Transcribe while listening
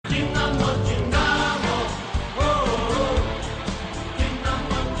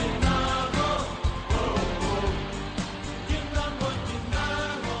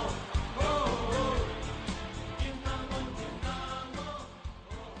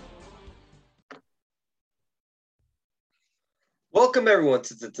Welcome everyone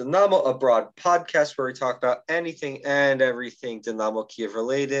to the Dynamo Abroad podcast, where we talk about anything and everything Dynamo Kiev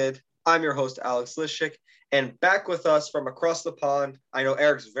related. I'm your host, Alex Lishik, and back with us from across the pond, I know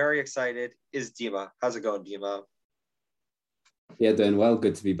Eric's very excited, is Dima. How's it going, Dima? Yeah, doing well.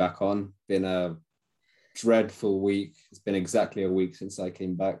 Good to be back on. Been a dreadful week. It's been exactly a week since I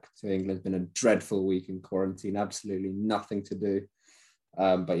came back to England. It's been a dreadful week in quarantine. Absolutely nothing to do.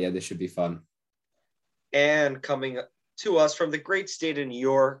 But yeah, this should be fun. And coming to us from the great state of New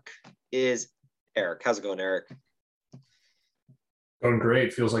York is Eric. How's it going, Eric? Going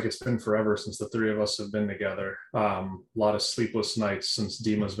great. Feels like it's been forever since the three of us have been together. A lot of sleepless nights since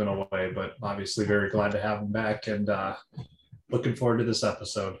Dima's been away, but obviously very glad to have him back and looking forward to this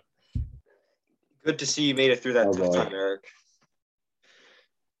episode. Good to see you made it through that tough time, Eric.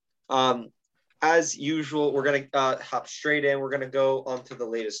 As usual, we're going to hop straight in. We're going to go on to the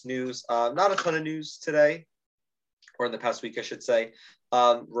latest news. Not a ton of news today, or in the past week, I should say.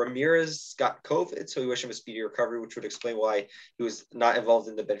 Ramirez got COVID, so we wish him a speedy recovery, which would explain why he was not involved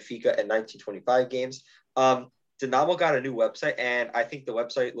in the Benfica and 1925 games. Dynamo got a new website, and I think the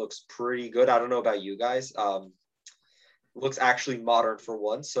website looks pretty good. I don't know about you guys. Looks actually modern for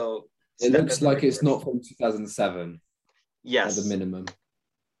one. So it looks like it's not from 2007. Yes. At the minimum.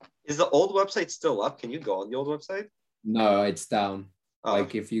 Is the old website still up? Can you go on the old website? No, it's down. Oh.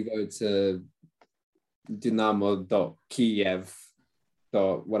 Like if you go to dynamo.kiev.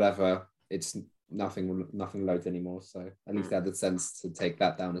 Whatever, it's nothing loads anymore. So at least they had the sense to take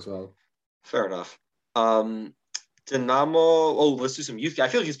that down as well. Fair enough. Dynamo. Let's do some youth. I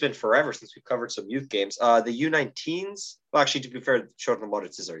feel like it's been forever since we've covered some youth games. The U19s. Well, actually, to be fair, Chornomorets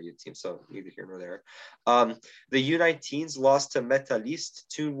Moritz is our youth team, so neither here nor there. The U19s lost to Metalist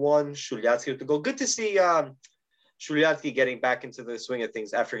 2-1. Shuliatsky with the goal. Good to see Shuliatsky getting back into the swing of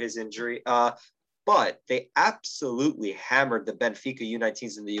things after his injury. But they absolutely hammered the Benfica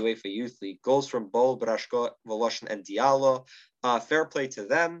U19s in the UEFA Youth League. Goals from Bol, Brashko, Voloshin, and Diallo. Fair play to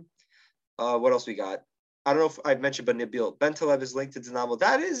them. What else we got? I don't know if I mentioned, but Nabil Bentaleb is linked to Dynamo.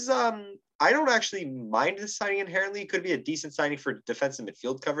 That is, I don't actually mind the signing inherently. It could be a decent signing for defensive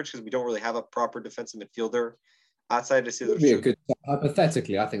midfield coverage because we don't really have a proper defensive midfielder outside of Sidor.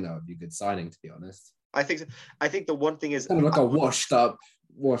 Hypothetically, I think that would be a good signing, to be honest. I think the one thing is kind of like a washed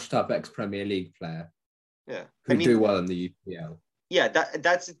up ex-Premier League player. Yeah. Who do well in the UPL. Yeah,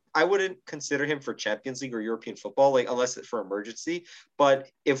 that's I wouldn't consider him for Champions League or European football, like unless it's for emergency. But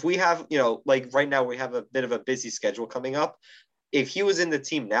if we have, like right now we have a bit of a busy schedule coming up. If he was in the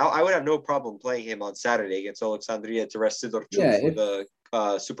team now, I would have no problem playing him on Saturday against Alexandria to rest Sidorchuk for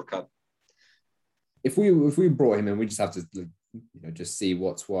the Super Cup. If we brought him in, we just have to just see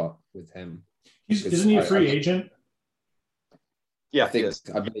what's what with him. Isn't he a free agent? Yeah,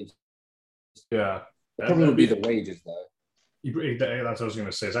 I believe. Yeah. It probably would be the wages, though. That's what I was going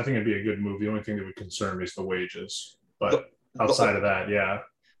to say. I think it'd be a good move. The only thing that would concern me is the wages. But outside of that, yeah.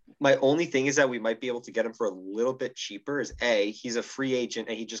 My only thing is that we might be able to get him for a little bit cheaper. Is he's a free agent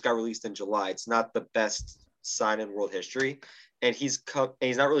and he just got released in July. It's not the best sign in world history, and he's not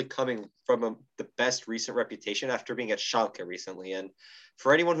really coming from the best recent reputation after being at Schalke recently. And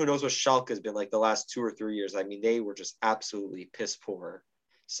for anyone who knows what Schalke has been like the last 2 or 3 years, I mean, they were just absolutely piss poor.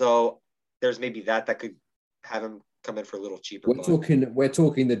 So there's maybe that could have him come in for a little cheaper. We're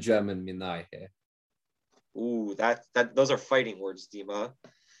talking the German Minai here. Ooh, those are fighting words, Dima.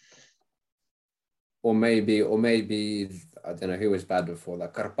 Or maybe I don't know who was bad before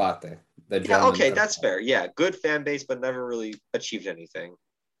that. Karpate. Okay, that's fair. Yeah, good fan base, but never really achieved anything.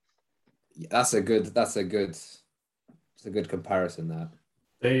 Yeah, that's a good comparison. That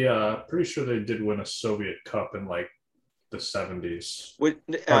they pretty sure they did win a Soviet Cup in like the 70s.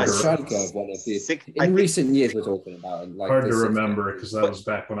 Schalke won a few. In recent years, we're talking about. Like hard to remember because that was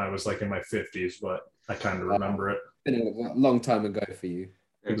back when I was like in my 50s, but I kind of remember it. Been a long time ago for you.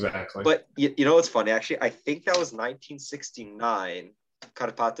 Exactly. But you know what's funny? Actually, I think that was 1969.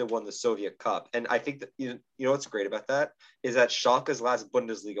 Karpate won the Soviet Cup, and I think that you know what's great about that is that Schalke's last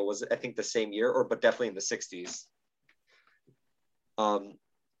Bundesliga was, I think, the same year, but definitely in the 60s.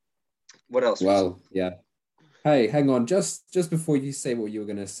 What else? Well, yeah. Hey, hang on. Just before you say what you were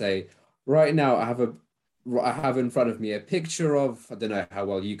going to say, right now I have in front of me a picture of, I don't know how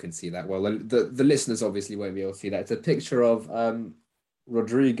well you can see that. Well, the listeners obviously won't be able to see that. It's a picture of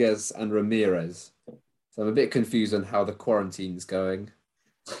Rodriguez and Ramirez. So I'm a bit confused on how the quarantine's going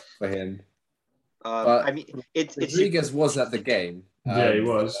for him. I mean, Rodriguez was at the game. Yeah, he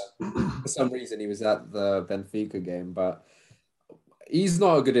was. For some reason, he was at the Benfica game, but he's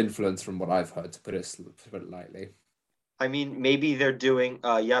not a good influence from what I've heard, to put it lightly. I mean, maybe they're doing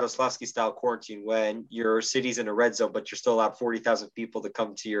Yaroslavsky style quarantine when your city's in a red zone, but you're still allowed 40,000 people to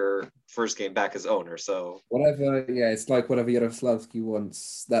come to your first game back as owner. So Whatever, yeah, it's like whatever Yaroslavsky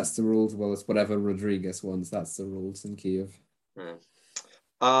wants, that's the rules. Well, it's whatever Rodriguez wants, that's the rules in Kiev. hmm.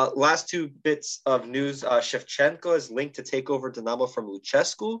 Last two bits of news. Shevchenko is linked to take over Dynamo from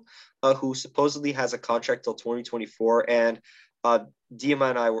Lucescu, who supposedly has a contract till 2024. And Dima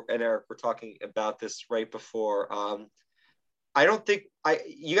and and Eric were talking about this right before. I don't think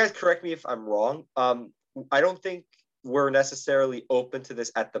you guys correct me if I'm wrong. I don't think we're necessarily open to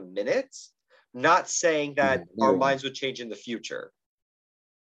this at the minute. Not saying that our minds would change in the future.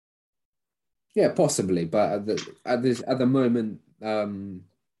 Yeah, possibly, but at the moment,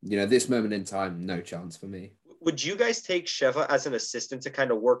 this moment in time, no chance for me. Would you guys take Sheva as an assistant to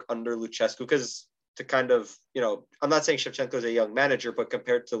kind of work under Lucescu? Because to kind of, I'm not saying Shevchenko is a young manager, but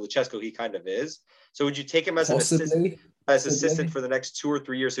compared to Lucescu, he kind of is. So would you take him as Possibly. an assistant for the next 2 or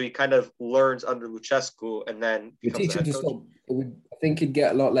 3 years, so he kind of learns under Lucescu and then becomes teach the him head to coach? I think he'd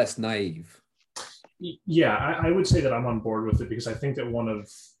get a lot less naive. Yeah, I would say that I'm on board with it because I think that one of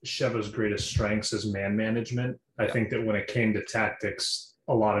Sheva's greatest strengths is man management. I think that when it came to tactics,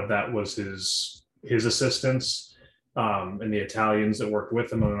 a lot of that was his assistants and the Italians that worked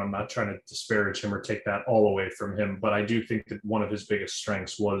with him. And I'm not trying to disparage him or take that all away from him, but I do think that one of his biggest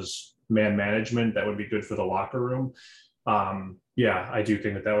strengths was man management. That would be good for the locker room. Yeah, I do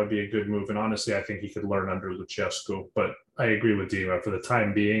think that would be a good move. And honestly, I think he could learn under Lucescu, but I agree with Dima. For the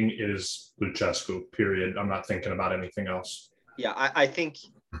time being, it is Lucescu, period. I'm not thinking about anything else. Yeah, I think,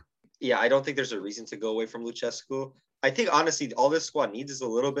 I don't think there's a reason to go away from Lucescu. I think, honestly, all this squad needs is a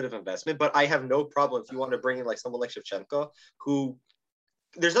little bit of investment, but I have no problem if you want to bring in like someone like Shevchenko, who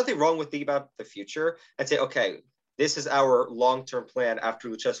there's nothing wrong with thinking about the future and say, okay, this is our long-term plan after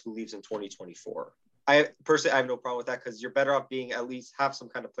Lucescu leaves in 2024. I personally, I have no problem with that because you're better off being at least have some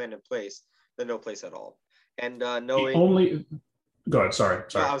kind of plan in place than no place at all. And knowing go ahead. Sorry.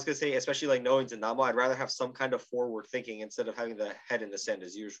 I was gonna say, especially like knowing Dynamo, I'd rather have some kind of forward thinking instead of having the head in the sand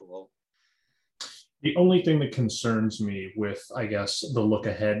as usual. The only thing that concerns me with, I guess, the look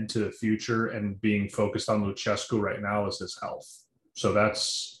ahead to the future and being focused on Lucescu right now is his health. So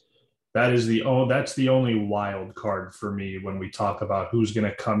that's the only wild card for me when we talk about who's going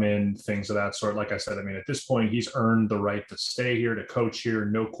to come in, things of that sort. Like I said, I mean, at this point, he's earned the right to stay here, to coach here,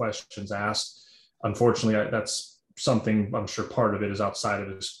 no questions asked. Unfortunately, that's something I'm sure part of it is outside of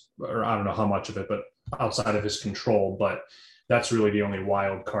his, or I don't know how much of it, but outside of his control. But that's really the only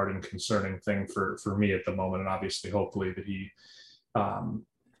wild card and concerning thing for me at the moment. And obviously, hopefully that he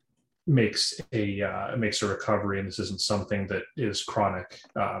makes a recovery and this isn't something that is chronic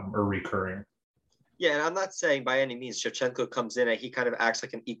or recurring. Yeah, and I'm not saying by any means Shevchenko comes in and he kind of acts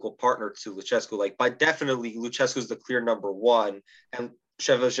like an equal partner to Lucescu. Like, but definitely Lucescu's the clear number one, and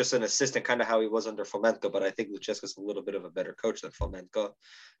Sheva is just an assistant, kind of how he was under Fomenko. But I think Lucescu's a little bit of a better coach than Fomenko.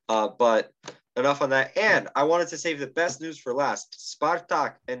 But enough on that. And I wanted to save the best news for last.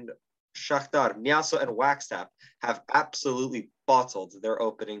 Spartak and Shakhtar, Miasso, and Waxtap have absolutely bottled their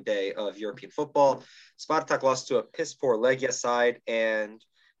opening day of European football. Spartak lost to a piss-poor Legia side. And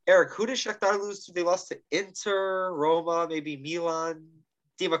Eric, who did Shakhtar lose to? They lost to Inter, Roma, maybe Milan.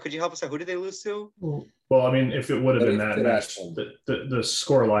 Dima, could you help us out? Who did they lose to? Well, I mean, if it would have been that match, the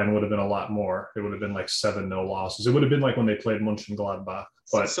score line would have been a lot more. It would have been like 7-0 losses. It would have been like when they played Mönchengladbach.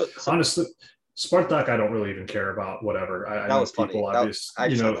 But honestly, Spartak, I don't really even care about. Whatever. I know people obviously,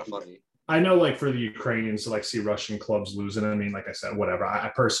 I know, like, for the Ukrainians to like see Russian clubs losing. I mean, like I said, whatever.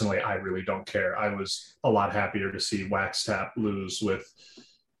 I personally, I really don't care. I was a lot happier to see Waxtap lose with,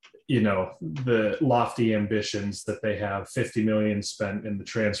 the lofty ambitions that they have. 50 million spent in the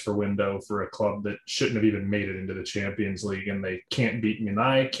transfer window for a club that shouldn't have even made it into the Champions League, and they can't beat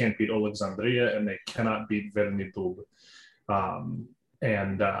Minai, can't beat Alexandria, and they cannot beat Verni Dub.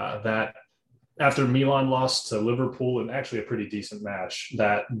 That after Milan lost to Liverpool, and actually a pretty decent match,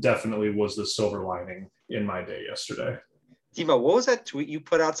 that definitely was the silver lining in my day yesterday. Dima, what was that tweet you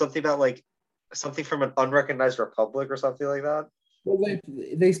put out? Something about like something from an unrecognized republic or something like that? Well,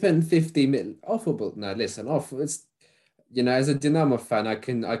 they spent 50 million off football. No, listen, off. It's as a Dynamo fan, I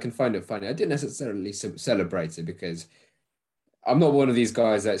can find it funny. I didn't necessarily celebrate it because I'm not one of these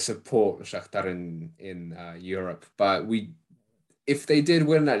guys that support Shakhtar in Europe. But if they did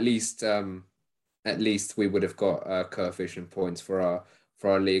win, at least we would have got coefficient points for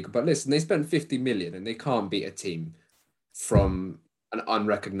our league. But listen, they spent 50 million and they can't beat a team from an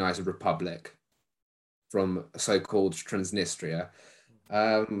unrecognized republic, from so-called Transnistria.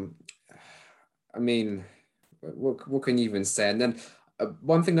 I mean, what can you even say? And then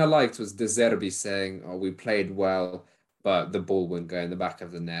one thing I liked was De Zerbi saying, "Oh, we played well. but the ball wouldn't go in the back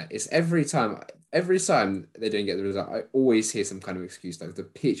of the net. It's every time they don't get the result, I always hear some kind of excuse like the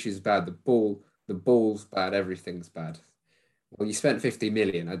pitch is bad, the ball's bad, everything's bad. Well, you spent 50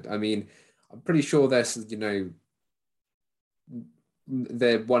 million. I mean, I'm pretty sure there's,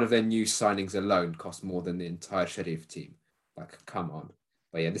 one of their new signings alone cost more than the entire Sheriff team. Like, come on.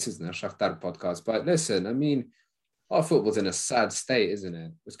 But yeah, this isn't a Shakhtar podcast. But listen, I mean, our football's in a sad state, isn't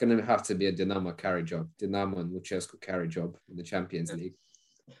it? It's going to have to be a Dinamo carry job, Dinamo and Lucescu carry job in the Champions League.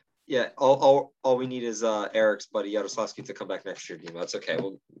 Yeah, all we need is Eric's buddy Yaroslavsky to come back next year, Dima. That's okay.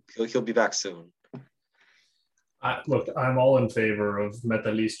 He'll be back soon. Look, I'm all in favor of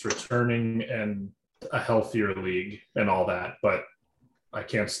Metalist returning and a healthier league and all that, but I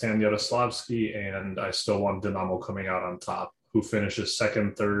can't stand Yaroslavsky, and I still want Dinamo coming out on top. Who finishes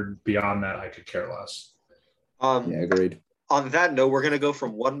second, third? Beyond that, I could care less. Yeah, agreed. On that note, we're going to go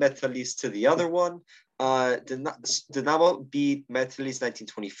from one Metalist to the other one. Dinamo beat Metalist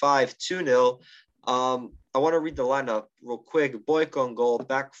 1925 2-0. I want to read the lineup real quick. Boyko on goal.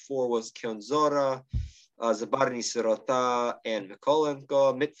 Back four was Kionzora, Zabarny, Sirota, and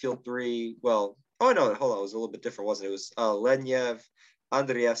Mikolenko. Midfield three. Well, hold on. It was a little bit different, wasn't it? It was Lenyev,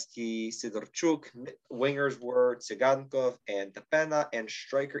 Andrievsky, Sidorchuk. Wingers were Tsigankov and Tepena, and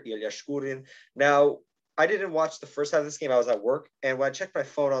striker Ilya Shkurin. Now, I didn't watch the first half of this game. I was at work, and when I checked my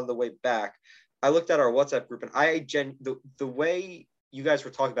phone on the way back, I looked at our WhatsApp group, and the way you guys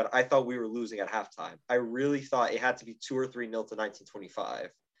were talking about it, I thought we were losing at halftime. I really thought it had to be 2 or 3-0 to 1925.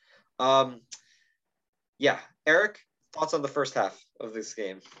 Yeah, Eric, thoughts on the first half of this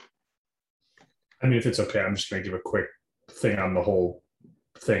game? I mean, if it's okay, I'm just going to give a quick thing on the whole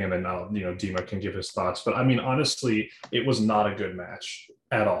thing, and then now, Dima can give his thoughts. But I mean, honestly, it was not a good match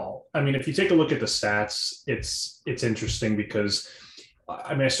at all. I mean, if you take a look at the stats, it's interesting because,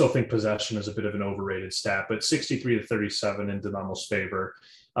 I mean, I still think possession is a bit of an overrated stat, but 63-37 in Dinamo's favor.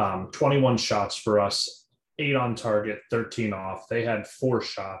 21 shots for us, 8 on target, 13 off. They had 4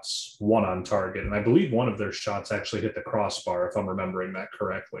 shots, 1 on target. And I believe one of their shots actually hit the crossbar, if I'm remembering that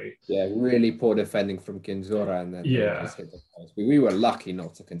correctly. Yeah, really poor defending from Kinzora, and then just hit the post. We were lucky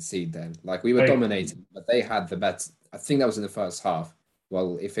not to concede then. Like, we were dominating, but they had the best. I think that was in the first half.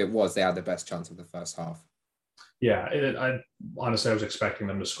 Well, if it was, they had the best chance of the first half. Yeah, I honestly, I was expecting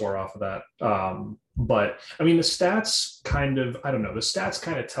them to score off of that. But I mean, the stats kind of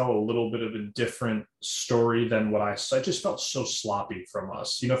tell a little bit of a different story than what I saw. It just felt so sloppy from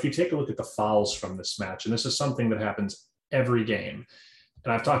us. If you take a look at the fouls from this match, and this is something that happens every game,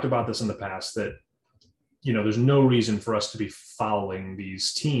 and I've talked about this in the past, that, there's no reason for us to be fouling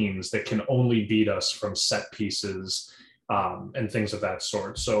these teams that can only beat us from set pieces, and things of that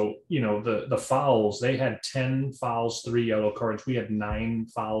sort. So, the fouls, they had 10 fouls, 3 yellow cards. We had 9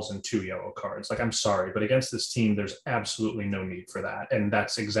 fouls and 2 yellow cards. Like, I'm sorry, but against this team, there's absolutely no need for that. And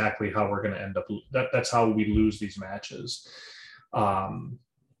that's exactly how we're going to end up. That's how we lose these matches. But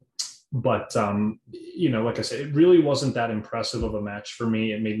like I said, it really wasn't that impressive of a match for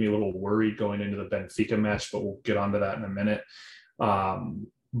me. It made me a little worried going into the Benfica match, but we'll get onto that in a minute.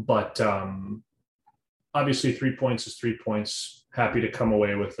 Obviously 3 points is 3 points. Happy to come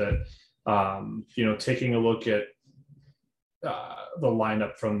away with it. Taking a look at the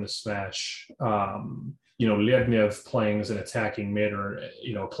lineup from this match, Lyadnev playing as an attacking mid or,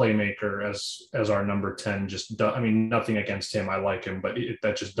 playmaker as our number 10, nothing against him. I like him, but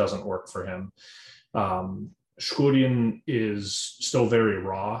that just doesn't work for him. Shkurin is still very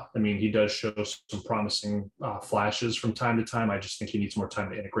raw. I mean, he does show some promising flashes from time to time. I just think he needs more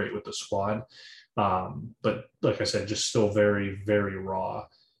time to integrate with the squad. But like I said, just still very, very raw.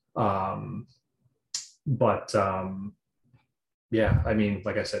 Yeah, I mean,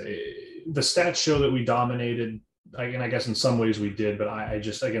 like I said, the stats show that we dominated, and I guess in some ways we did, but I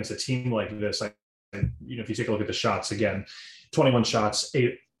just, against a team like this, if you take a look at the shots again, 21 shots,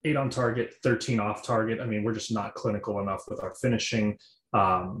 8 on target, 13 off target. I mean, we're just not clinical enough with our finishing.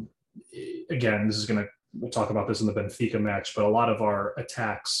 Again, we'll talk about this in the Benfica match, but a lot of our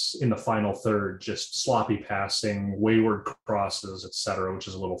attacks in the final third, just sloppy passing, wayward crosses, etc., which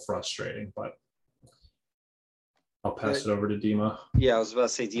is a little frustrating, but I'll pass it over to Dima. Yeah, I was about to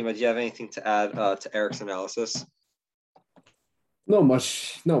say, Dima, do you have anything to add to Eric's analysis? Not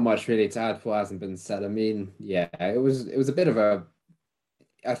much really to add. What hasn't been said. I mean, yeah, it was a bit of a,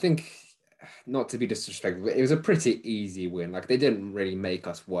 I think, not to be disrespectful, but it was a pretty easy win. Like, they didn't really make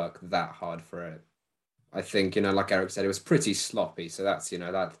us work that hard for it. I think, like Eric said, it was pretty sloppy. So that's,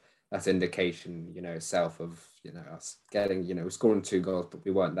 that's indication, itself of, us getting, scoring 2 goals, but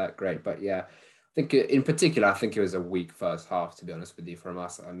we weren't that great. But yeah, I think in particular, it was a weak first half, to be honest with you, from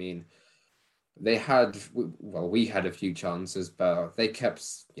us. I mean, they had, well, we had a few chances, but they kept,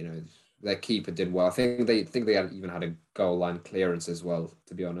 their keeper did well. I think they even had a goal line clearance as well,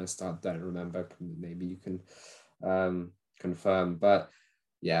 to be honest. I don't remember. Maybe you can confirm. But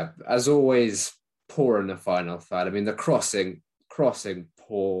yeah, as always, poor in the final third. I mean, the crossing,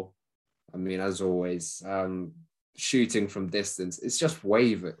 poor. I mean, as always, shooting from distance, it's just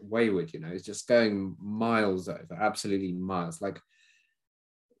wayward, it's just going miles over, absolutely miles. Like,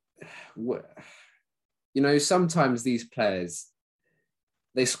 sometimes these players,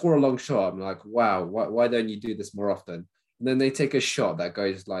 they score a long shot. I'm like, wow, why don't you do this more often? And then they take a shot that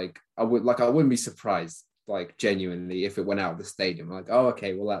goes like, I wouldn't be surprised, like genuinely, if it went out of the stadium. I'm like, oh,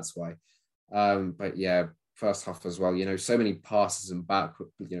 okay, well, that's why. But yeah, first half as well, so many passes and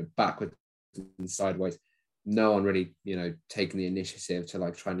backward and sideways. No one really, taking the initiative to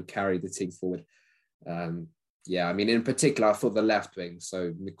like try and carry the team forward. Yeah, I mean, in particular, I thought the left wing,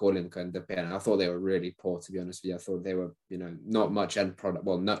 so Mikolenko and Depena, I thought they were really poor, to be honest with you. I thought they were, not much end product,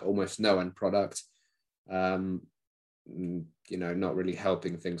 well, almost no end product. Not really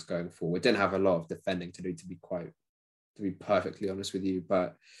helping things going forward. Didn't have a lot of defending to do, to be perfectly honest with you.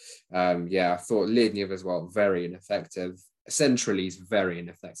 But yeah, I thought Lednev as well, very ineffective. Centrally, he's very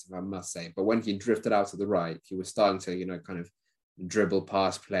ineffective, I must say. But when he drifted out to the right, he was starting to, kind of dribble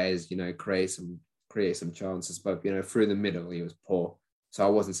past players, create some chances. But, through the middle, he was poor. So I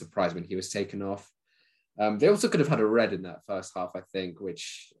wasn't surprised when he was taken off. They also could have had a red in that first half, I think,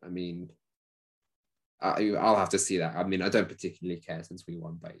 which, I mean, I'll have to see that. I mean, I don't particularly care since we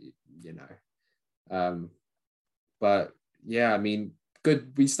won, but, but yeah, I mean,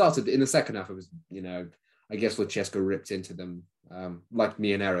 good. We started in the second half. It was, I guess Lucescu ripped into them, like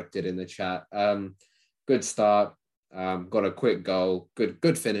me and Eric did in the chat. Good start. Got a quick goal.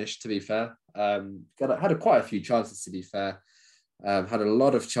 Good finish, to be fair. Had quite a few chances, to be fair. Had a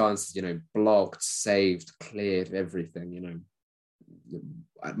lot of chances, blocked, saved, cleared, everything,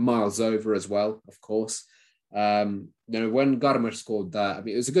 miles over as well, of course. When Garmash scored that, I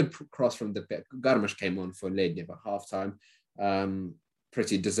mean, it was a good cross from the bit. Garmash came on for Lednev at halftime.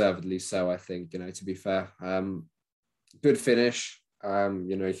 Pretty deservedly so, I think, to be fair. Good finish.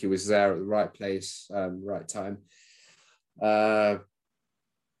 He was there at the right place, right time.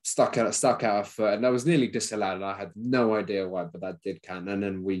 Stuck out our foot, and that was nearly disallowed. I had no idea why, but that did count. And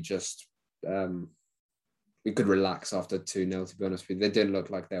then we just we could relax after 2-0, to be honest with you. They didn't look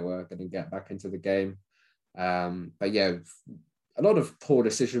like they were going to get back into the game. But yeah, a lot of poor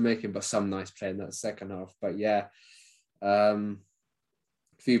decision making, but some nice play in that second half. But yeah,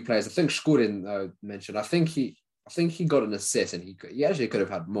 few players. I think Shkurin mentioned. I think he got an assist, and he actually could have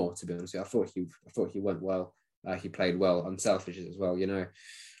had more, to be honest with you. I thought he went well. He played well, unselfish as well.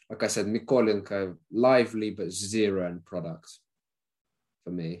 Like I said, Mikolenko, lively but zero end product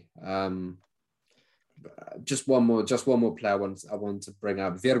for me. Just one more player I want to bring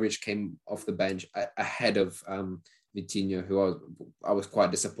up. Verbic came off the bench ahead of Vitinho, who I was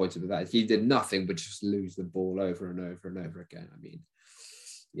quite disappointed with that. He did nothing but just lose the ball over and over and over again. I mean,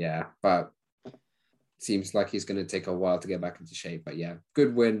 yeah, but seems like he's going to take a while to get back into shape. But yeah,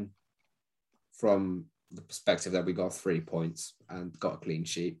 good win from the perspective that we got 3 points and got a clean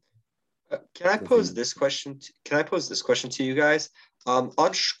sheet. Can I pose this question to you guys? On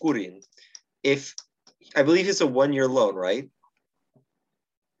Shkurin, if I believe it's a 1-year loan, right?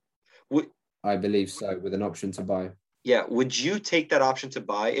 I believe so, with an option to buy. Yeah, would you take that option to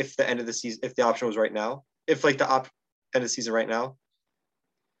buy if the end of the season, if the option was right now, if like the end of the season right now?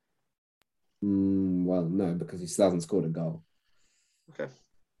 Well, no, because he still hasn't scored a goal. Okay,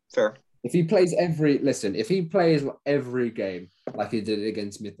 fair. If he plays every game like he did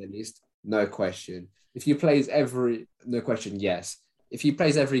against Smith, at least, no question. No question, yes. If he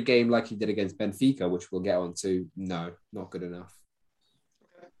plays every game like he did against Benfica, which we'll get on to, no, not good enough.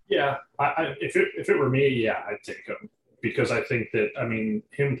 Yeah, if it were me, yeah, I'd take him, because I think that, I mean,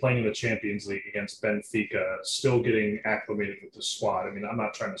 him playing in the Champions League against Benfica, still getting acclimated with the squad. I mean, I'm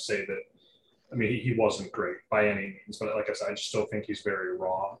not trying to say that. I mean, he wasn't great by any means, but like I said, I just still think he's very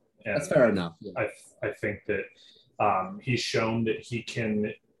raw. And that's fair enough. Yeah. I think that he's shown that he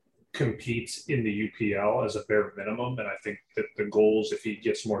can compete in the UPL as a bare minimum, and I think that the goals, if he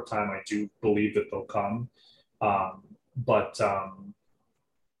gets more time, I do believe that they'll come. But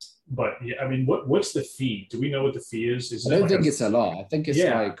yeah, I mean, what's the fee? Do we know what the fee is? I don't think it's a lot. I think it's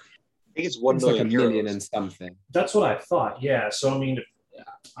like, I think it's 1 million like a million and something. That's what I thought. Yeah. So I mean,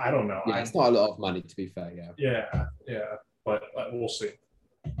 I don't know. Yeah, it's not a lot of money, to be fair. Yeah. But we'll see.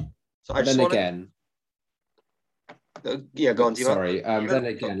 So I just then again, go on. Sorry. Then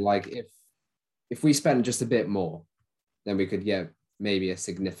again, like if we spend just a bit more, then we could get maybe a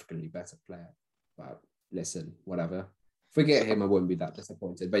significantly better player. But listen, whatever. Forget him, I wouldn't be that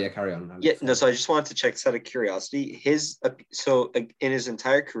disappointed. But yeah, carry on, Alex. Yeah, no. So I just wanted to check, out of curiosity, in his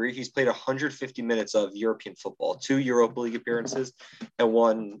entire career, he's played 150 minutes of European football, 2 Europa League appearances, and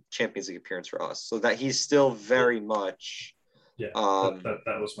 1 Champions League appearance for us. So that he's still very much. Yeah,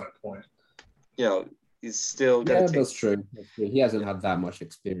 that was my point. You know, he's still. Yeah, that's true. He hasn't had that much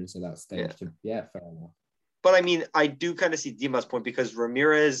experience at that stage. Yeah, fair enough. But I mean, I do kind of see Dima's point because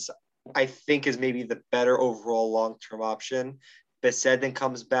Ramirez, I think, is maybe the better overall long-term option. Besed then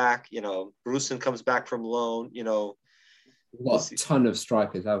comes back, Brusen comes back from loan, We've got a ton of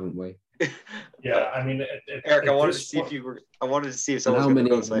strikers, haven't we? Yeah, I mean, Eric, I wanted to see if someone was going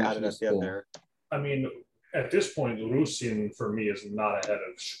to go, so I added at the end there. I mean, at this point, Rusin for me is not ahead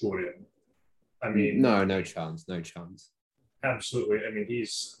of Shkurin. I mean, no chance. Absolutely. I mean,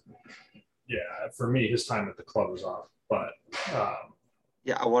 for me, his time at the club is off. But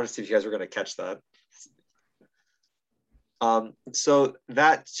yeah, I wanted to see if you guys were going to catch that. So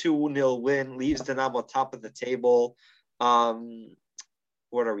that 2-0 win leaves Dinamo top of the table.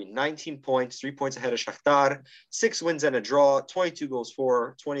 What are we? 19 points, 3 points ahead of Shakhtar, 6 wins and a draw, 22 goals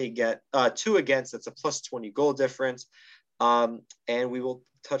for, 2 against. That's a plus 20 goal difference. And we will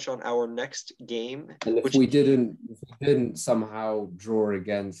touch on our next game. And if we didn't somehow draw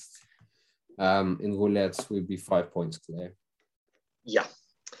against in Roulette, we'd be 5 points clear. Yeah.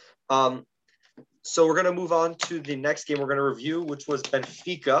 So we're going to move on to the next game we're going to review, which was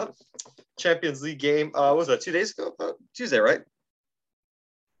Benfica Champions League game. What was that, 2 days ago? Tuesday, right?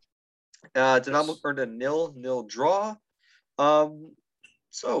 Dinamo earned a 0-0 draw.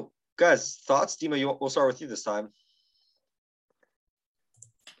 So, guys, thoughts? Dima, we'll start with you this time.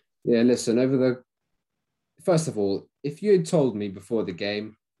 Yeah, listen, first of all, if you had told me before the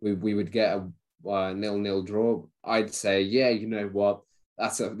game we would get a 0-0 draw, I'd say, yeah, you know what?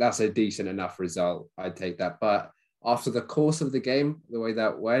 That's a decent enough result. I'd take that. But after the course of the game, the way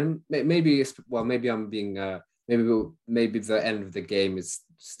that went, maybe I'm being maybe the end of the game is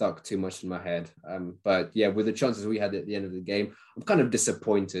stuck too much in my head. But yeah, with the chances we had at the end of the game, I'm kind of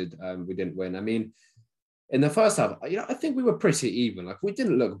disappointed we didn't win. I mean, in the first half, I think we were pretty even. Like, we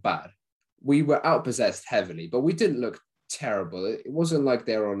didn't look bad. We were outpossessed heavily, but we didn't look terrible. It wasn't like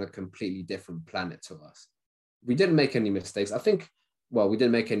they were on a completely different planet to us. We didn't make any mistakes. I think. Well, we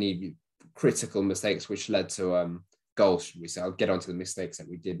didn't make any critical mistakes, which led to goals, should we say. I'll get onto the mistakes that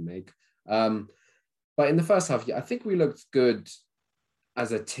we did make. But in the first half, I think we looked good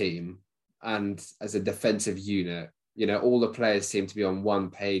as a team and as a defensive unit. All the players seem to be on one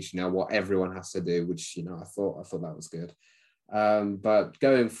page, what everyone has to do, which, I thought that was good. But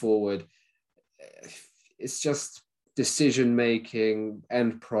going forward, it's just decision-making,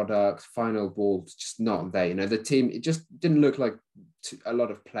 end product, final ball, just not there. The team, it just didn't look like a lot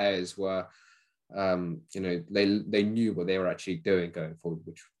of players were, they knew what they were actually doing going forward,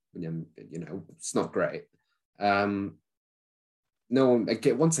 which, it's not great. No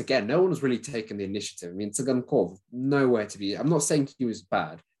one was really taking the initiative. I mean, Tsigankov, nowhere to be. I'm not saying he was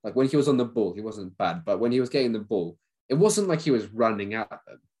bad. Like, when he was on the ball, he wasn't bad. But when he was getting the ball, it wasn't like he was running at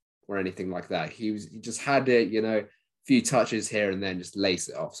them or anything like that. He just had it, a few touches here and then, just lace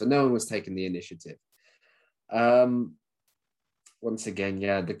it off. So no one was taking the initiative. Once again,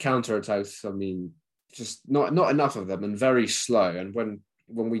 yeah, the counterattacks, I mean, just not enough of them and very slow. And when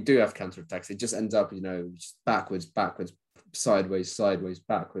we do have counterattacks, it just ends up, just backwards, sideways,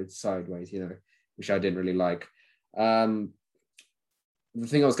 backwards, sideways, which I didn't really like. The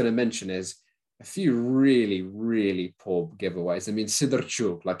thing I was going to mention is a few really, really poor giveaways. I mean,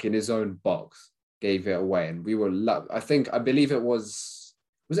 Sidorchuk, like in his own box, gave it away. And we were, I believe it was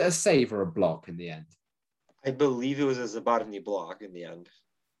it a save or a block in the end? I believe it was a Zabarny block in the end.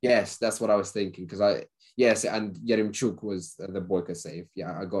 Yes, that's what I was thinking. And Yaremchuk was the Boyka save.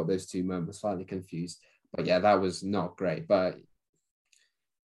 Yeah, I got those two moments slightly confused. But yeah, that was not great. But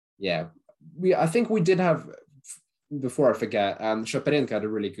yeah, I think we did have, before I forget, Shaparenko had a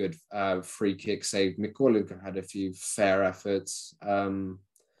really good free kick save. Mikolenko had a few fair efforts.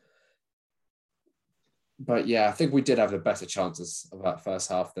 But yeah, I think we did have the better chances of that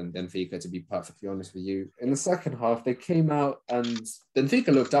first half than Benfica, to be perfectly honest with you. In the second half, they came out and Benfica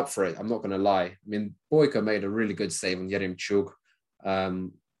looked up for it. I'm not going to lie. I mean, Boyka made a really good save on Yaremchuk.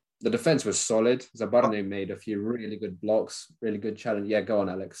 The defense was solid. Zabarny made a few really good blocks, really good challenge. Yeah, go on,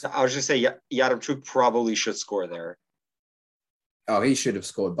 Alex. I was just saying, Yaremchuk probably should score there. Oh, he should have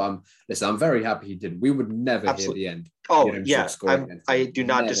scored. But I'm very happy he did. We would never hear the end. Oh, yeah. I do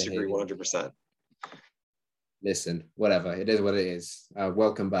not disagree 100%. Listen, whatever. It is what it is.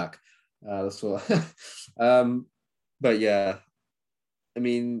 Welcome back. That's what. But yeah, I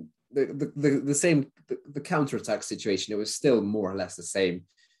mean, the same the counter-attack situation. It was still more or less the same,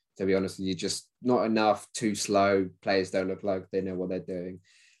 to be honest with you. Just not enough, too slow. Players don't look like they know what they're doing.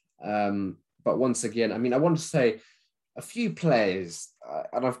 But once again, I mean, I want to say a few players,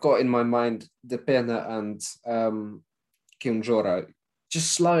 and I've got in my mind Depena and Kiunjora,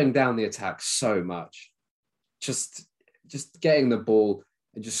 just slowing down the attack so much. Just getting the ball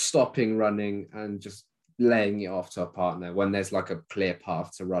and just stopping running and just laying it off to a partner when there's like a clear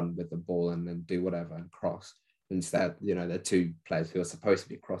path to run with the ball and then do whatever and cross. Instead, they're two players who are supposed to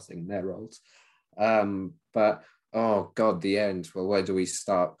be crossing their roles. But oh God, the end. Well, where do we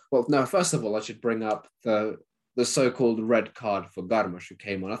start? Well, no, first of all, I should bring up the so-called red card for Garmash who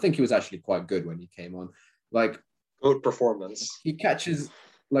came on. I think he was actually quite good when he came on. Like, good performance. He catches,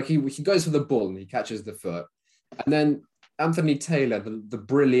 like he goes for the ball and he catches the foot. And then Anthony Taylor, the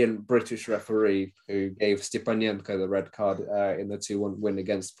brilliant British referee who gave Stepanenko the red card in the 2-1 win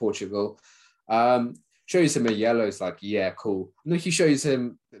against Portugal, shows him a yellow. It's like, yeah, cool. And then he shows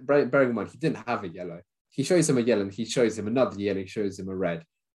him, bearing in mind, he didn't have a yellow. He shows him a yellow and he shows him another yellow, he shows him a red.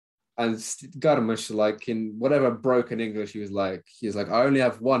 And Garmash, like in whatever broken English, he was like, I only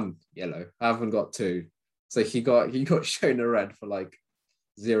have one yellow. I haven't got two. So he got shown a red for like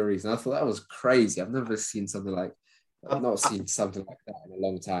zero reason. I thought that was crazy. I've never seen something like something like that in a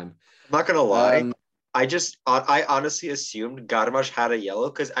long time. I'm not gonna lie. I honestly assumed Garmash had a yellow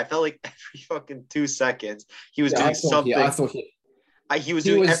because I felt like every fucking 2 seconds he was doing something.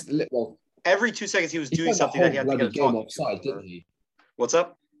 Every 2 seconds he was doing something that he had to get a game offside, didn't he? What's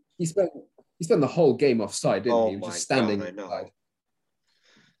up? He spent the whole game offside, didn't he? He was just standing offside.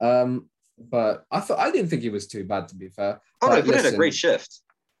 But I didn't think he was too bad, to be fair. Oh no, he did a great shift.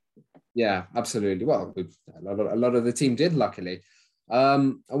 Yeah, absolutely. Well, a lot of the team did, luckily.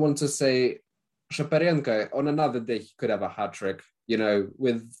 I want to say Shaparenko, on another day, he could have a hat-trick.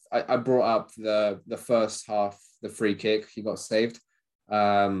 I brought up the first half, the free kick, he got saved.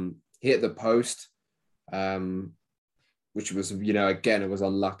 He hit the post, which was, again, it was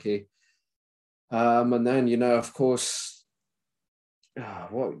unlucky. And then, of course,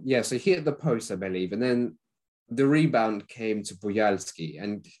 so he hit the post, I believe. And then the rebound came to Bujalski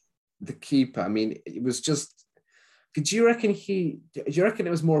and the keeper. I mean, it was just, do you reckon it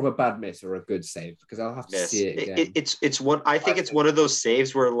was more of a bad miss or a good save? Because I'll have to see it again. It's one of those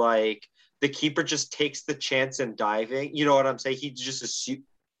saves where like the keeper just takes the chance in diving. You know what I'm saying? He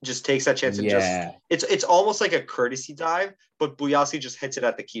just takes that chance and it's almost like a courtesy dive, but Bujalski just hits it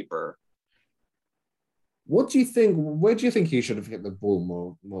at the keeper. What do you think? Where do you think he should have hit the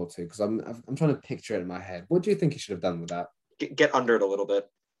ball more to? Because I'm trying to picture it in my head. What do you think he should have done with that? Get under it a little bit.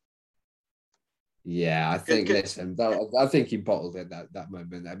 Yeah, I think. Listen, I think he bottled it that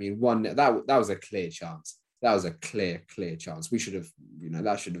moment. I mean, that was a clear chance. That was a clear chance. We should have,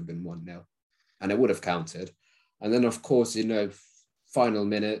 that should have been 1-0, and it would have counted. And then, of course, final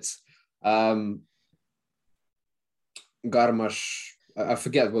minutes, Garmash. I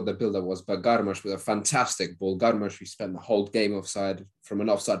forget what the build-up was, but Garmash with a fantastic ball. Garmash, who spent the whole game offside from an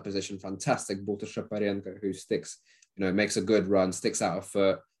offside position, fantastic ball to Shaparenko, who sticks, makes a good run, sticks out a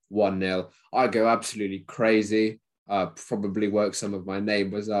foot, 1-0. I go absolutely crazy. Probably woke some of my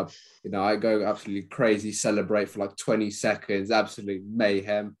neighbors up. I go absolutely crazy, celebrate for like 20 seconds, absolute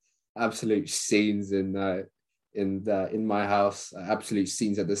mayhem, absolute scenes in my house, absolute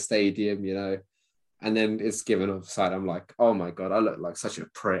scenes at the stadium, and then it's given offside. I'm like, oh my God, I look like such a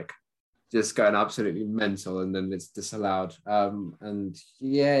prick, just going absolutely mental, and then it's disallowed. And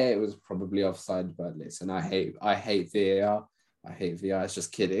yeah, it was probably offside, but listen, I hate VAR. I hate VAR. It's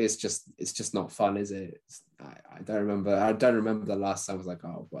just kidding. It's just not fun, is it? I don't remember the last time I was like,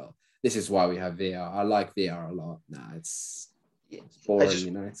 oh well, this is why we have VAR. I like VAR a lot. Nah, it's boring.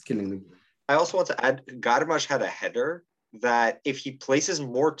 It's killing the game. I also want to add, Garmash had a header that if he places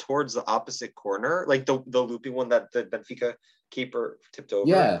more towards the opposite corner, like the looping one that the Benfica keeper tipped over.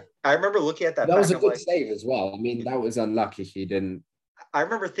 Yeah. I remember looking at that. That was a good save as well. I mean, that was unlucky he didn't. I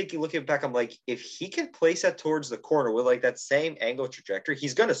remember looking back, I'm like, if he can place that towards the corner with like that same angle trajectory,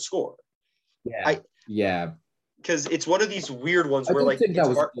 he's going to score. Yeah. Because it's one of these weird ones where like, I think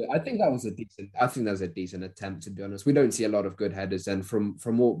that was a decent attempt, to be honest. We don't see a lot of good headers, and from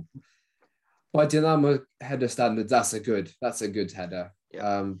what, by Dinamo header standards, that's a good header.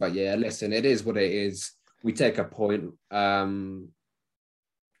 Yeah. But yeah, listen, it is what it is. We take a point.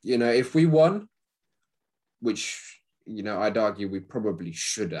 If we won, which, I'd argue we probably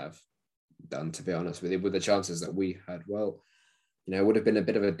should have done, to be honest with you, with the chances that we had, well, it would have been a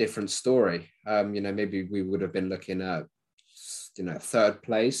bit of a different story. Maybe we would have been looking at, third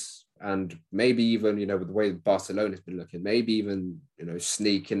place, and maybe even, with the way Barcelona's been looking, maybe even,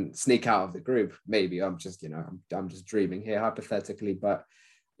 sneak out of the group. Maybe I'm just, I'm just dreaming here hypothetically, but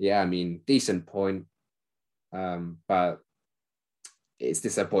yeah, I mean, decent point. But it's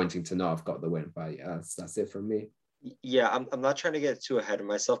disappointing to not have got the win. But yeah, that's it from me. Yeah, I'm not trying to get too ahead of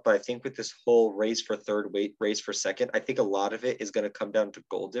myself, but I think with this whole race for third, race for second, I think a lot of it is going to come down to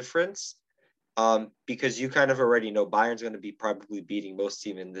goal difference. Because you kind of already know Bayern's going to be probably beating most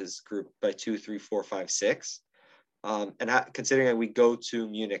teams in this group by 2, 3, 4, 5, 6. Considering that we go to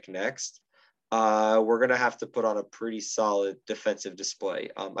Munich next, we're going to have to put on a pretty solid defensive display.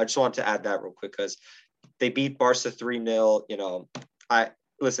 I just want to add that real quick because they beat Barca 3-0.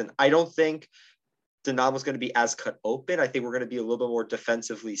 I don't think Dinamo's going to be as cut open. I think we're going to be a little bit more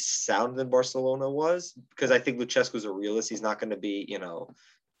defensively sound than Barcelona was, because I think Lucescu's a realist. He's not going to be,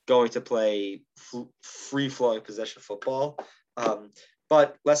 going to play free-flowing possession football.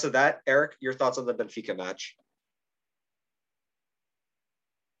 But less of that. Eric, your thoughts on the Benfica match?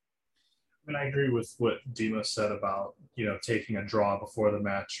 I mean, I agree with what Dima said about, taking a draw before the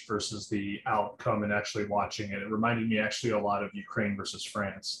match versus the outcome and actually watching it. It reminded me actually a lot of Ukraine versus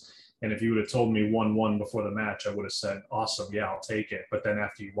France. And if you would have told me 1-1 before the match, I would have said, awesome, yeah, I'll take it. But then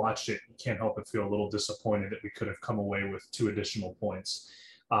after you watched it, you can't help but feel a little disappointed that we could have come away with 2 additional points.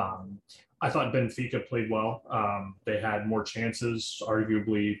 I thought Benfica played well. They had more chances,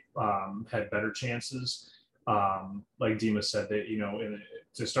 arguably had better chances. Like Dima said, that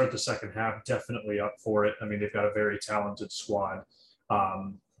to start the second half, definitely up for it. I mean, they've got a very talented squad.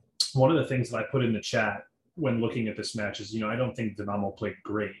 One of the things that I put in the chat when looking at this match is, I don't think Dinamo played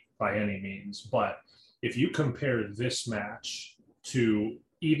great by any means, but if you compare this match to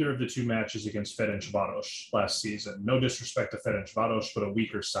either of the 2 matches against Ferencvaros last season, no disrespect to Ferencvaros, but a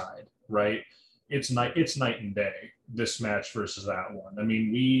weaker side, right? It's night and day, this match versus that one. I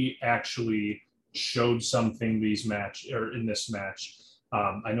mean, we actually showed something in this match.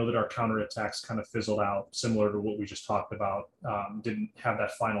 I know that our counterattacks kind of fizzled out, similar to what we just talked about. Didn't have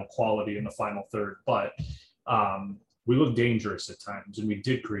that final quality in the final third, but we looked dangerous at times, and we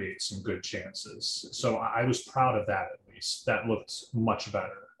did create some good chances. So I was proud of that, at least. That looked much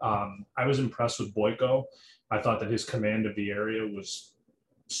better. I was impressed with Boyko. I thought that his command of the area was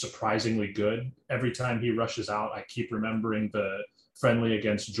surprisingly good. Every time he rushes out, I keep remembering the friendly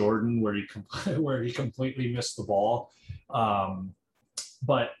against Jordan where he completely missed the ball.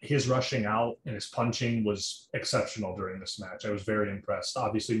 But his rushing out and his punching was exceptional during this match. I was very impressed.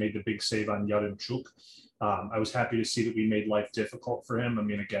 Obviously made the big save on Yaremchuk. I was happy to see that we made life difficult for him. I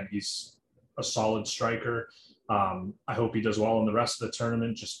mean, again, he's a solid striker. I hope he does well in the rest of the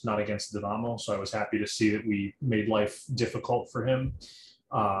tournament, just not against Dinamo. So I was happy to see that we made life difficult for him.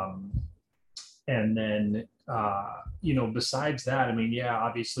 And then, besides that, I mean, yeah,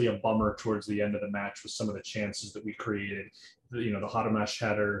 obviously a bummer towards the end of the match with some of the chances that we created. The Harumash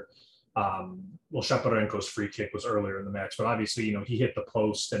header. Shaparenko's free kick was earlier in the match, but obviously, he hit the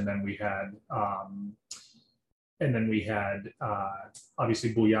post, and then we had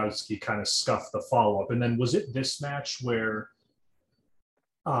obviously Bujalski kind of scuffed the follow-up. And then was it this match where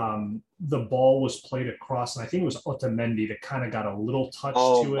the ball was played across, and I think it was Otamendi that kind of got a little touch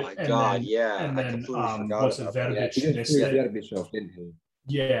to it. Oh my God, yeah. And then was it Verbic missed it?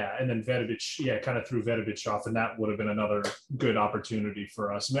 Yeah, and then Verbic, kind of threw Verbic off, and that would have been another good opportunity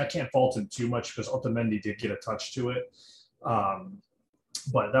for us. I mean, I can't fault him too much because Otamendi did get a touch to it.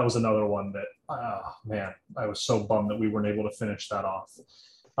 But that was another one that, I was so bummed that we weren't able to finish that off.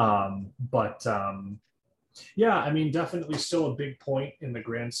 Yeah, I mean, definitely still a big point in the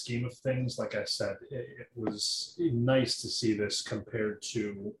grand scheme of things. Like I said, it was nice to see this compared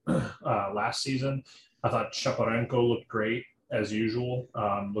to last season. I thought Shaparenko looked great, as usual,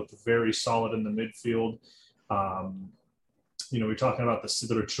 looked very solid in the midfield. We're talking about the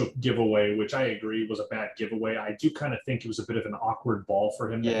Sidorchuk giveaway, which I agree was a bad giveaway. I do kind of think it was a bit of an awkward ball for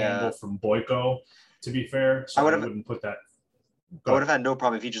him to handle from Boyko, to be fair. So I wouldn't put that. I would have had no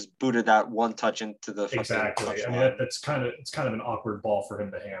problem if he just booted that one touch into the exactly. I mean, it's kind of an awkward ball for him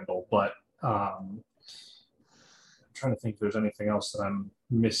to handle. But I'm trying to think if there's anything else that I'm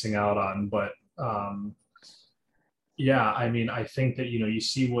missing out on. But I mean, I think that you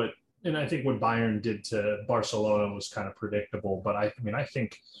see what, and I think what Bayern did to Barcelona was kind of predictable. But I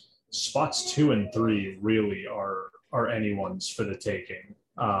think spots 2 and 3 really are anyone's for the taking.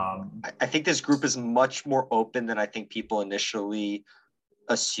 I think this group is much more open than I think people initially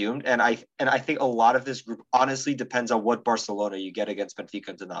assumed, and I think a lot of this group honestly depends on what Barcelona you get against Benfica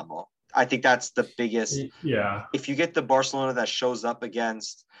and Dinamo. I think that's the biggest. Yeah. If you get the Barcelona that shows up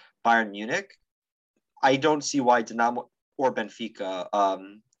against Bayern Munich, I don't see why Dinamo or Benfica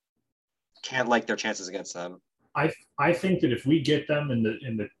can't like their chances against them. I think that if we get them in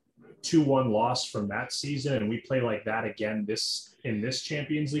the 2-1 loss from that season and we play like that again in this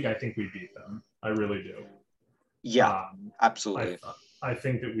Champions League, I think we beat them. I really do. Yeah, absolutely. I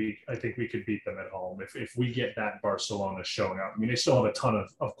think we could beat them at home if we get that Barcelona showing up. I mean, they still have a ton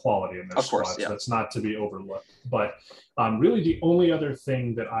of quality in their squad, so that's not to be overlooked. But really, the only other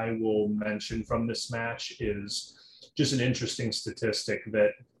thing that I will mention from this match is just an interesting statistic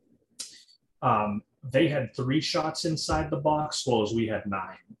that they had 3 shots inside the box, whereas we had 9.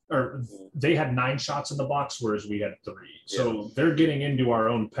 Or they had 9 shots in the box, whereas we had 3. So they're getting into our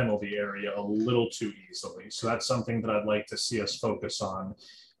own penalty area a little too easily. So that's something that I'd like to see us focus on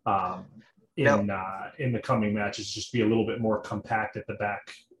in the coming matches. Just be a little bit more compact at the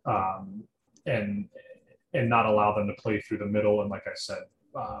back and not allow them to play through the middle. And like I said,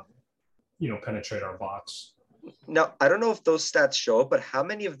 penetrate our box. Now, I don't know if those stats show up, but how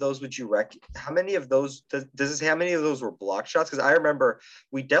many of those would you reckon? How many of those does it say how many of those were block shots? Because I remember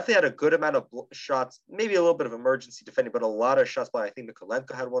we definitely had a good amount of shots, maybe a little bit of emergency defending, but a lot of shots by I think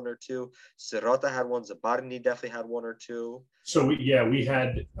Mikolenko had 1 or 2, Sirota had 1, Zabarny definitely had 1 or 2. So we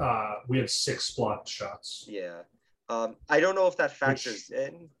had 6 blocked shots. Yeah. I don't know if that factors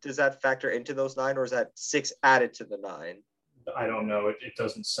in. Does that factor into those 9, or is that 6 added to the 9? I don't know. It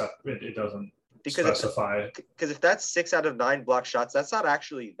doesn't specify. Because if that's 6 out of 9 block shots, that's not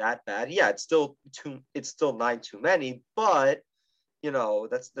actually that bad. Yeah, it's still 9 too many, but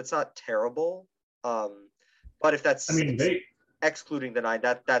that's not terrible. But if that's excluding the 9,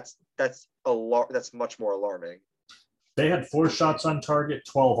 that's much more alarming. They had 4 shots on target,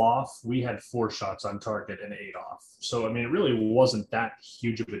 12 off. We had 4 shots on target and 8 off. So it really wasn't that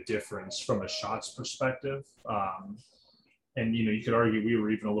huge of a difference from a shots perspective. And you could argue we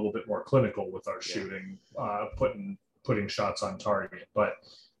were even a little bit more clinical with our shooting, putting shots on target. But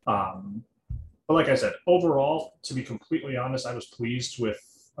like I said, overall, to be completely honest, I was pleased with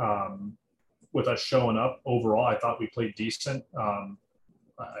us showing up. Overall, I thought we played decent. I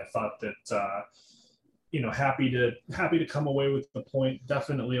thought that happy to come away with the point.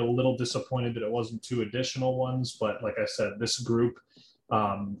 Definitely a little disappointed that it wasn't 2 additional ones, but like I said, this group.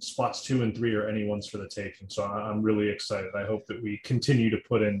 Spots 2 and 3 are anyone's for the taking. So I'm really excited. I hope that we continue to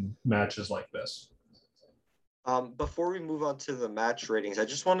put in matches like this. Before we move on to the match ratings, I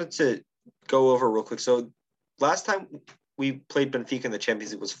just wanted to go over real quick. So last time we played Benfica in the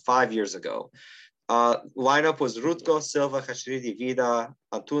Champions League was 5 years ago. Lineup was Rutko, Silva, Khachridi, Vida,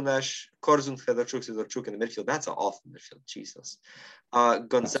 Antunes, Korzun, Fedorchuk in the midfield. That's an awful midfield. Jesus.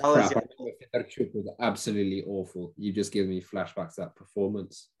 Gonzalez. Fedorchuk was absolutely awful. You just give me flashbacks to that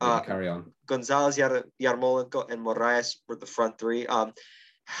performance. Carry on. Gonzalez, Yarmolenko, and Moraes were the front 3.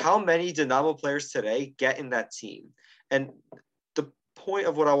 How many Dinamo players today get in that team? And the point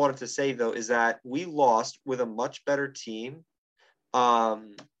of what I wanted to say, though, is that we lost with a much better team.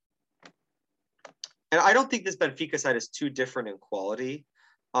 And I don't think this Benfica side is too different in quality.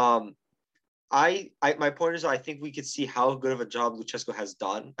 My point is, I think we could see how good of a job Lucescu has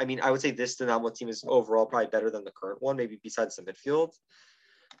done. I mean, I would say this Dinamo team is overall probably better than the current one, maybe besides the midfield.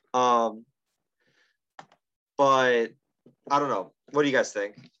 But I don't know. What do you guys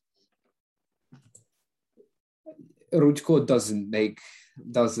think? Rutko doesn't make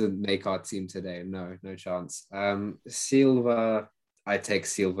our team today. No chance. Silva. I take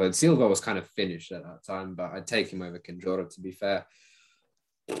Silva. Silva was kind of finished at that time, but I'd take him over Kandrora, to be fair.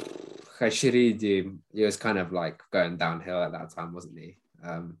 Khachridi, he was kind of like going downhill at that time, wasn't he?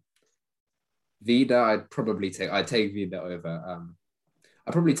 Vida, I'd take Vida over.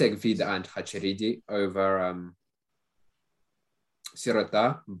 I'd probably take Vida and Khachridi over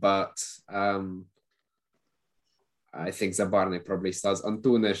Sirota, but I think Zabarny probably starts.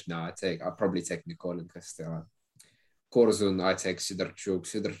 Antunes, I'll probably take Nicole and Castella. Korzun, I take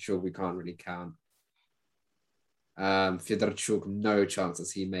Sidorchuk, we can't really count. Fedorchuk, no chance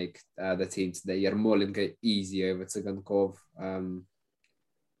does he make the team today. Yarmolenko, easy over Tsigankov.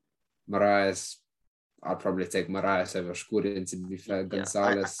 Moraes, I'll probably take Moraes over Shkurin, to be fair.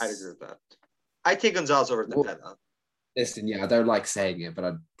 Gonzalez. I'd agree with that. I take Gonzalez over Depena. Listen, I don't like saying it,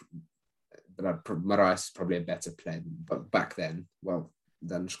 but Moraes is probably a better player, but back then,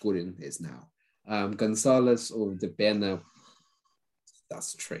 than Shkurin is now. Gonzalez or Depena,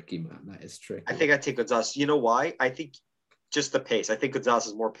 that's tricky, man. That is tricky. I think I take Gonzalez. You know why? I think just the pace. I think Gonzalez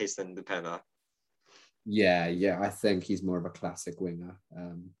has more pace than Depena. Yeah. I think he's more of a classic winger,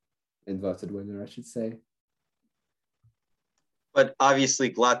 inverted winger, I should say. But obviously,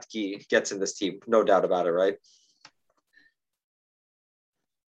 Glatke gets in this team, no doubt about it, right?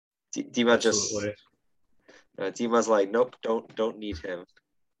 Dima's like, nope, don't need him.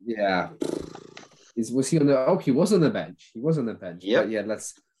 Yeah. Was he on the? Oh, he was on the bench. He was on the bench. Yep. But yeah,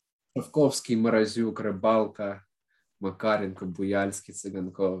 let's. Slavkovsky, Mrazuk, Rybalka, Makarenko, Buyalski,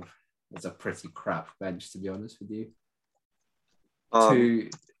 Tsigankov. It's a pretty crap bench, to be honest with you. Two,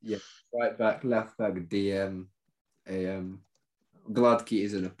 yeah, right back, left back, DM, AM. Gladky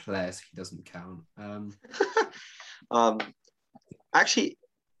isn't a player, so he doesn't count. Actually,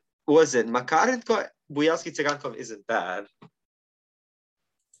 was it Makarenko? Buyalski, Tsigankov isn't bad.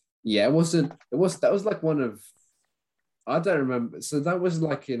 Yeah, it wasn't. It was that was like one of. I don't remember. So that was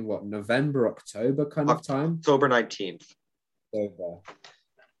like in what, November, October kind of time. October 19th. October.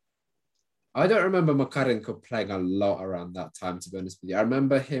 I don't remember Makarenko playing a lot around that time, to be honest with you. I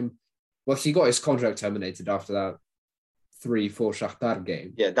remember him. Well, he got his contract terminated after that 3-4 Shakhtar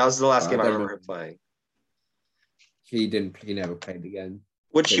game. Yeah, that was the last game I remember him playing. He didn't. He never played again.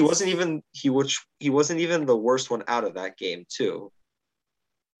 Which he wasn't even. He wasn't even the worst one out of that game too.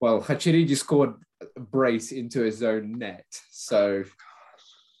 Well, Hachiridi scored a brace into his own net, so.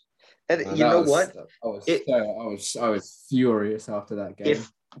 And you know what? I was furious after that game.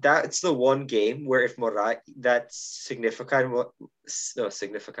 If that's the one game where if Moraes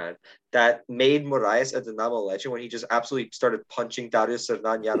that made Moraes a Dynamo legend when he just absolutely started punching Darius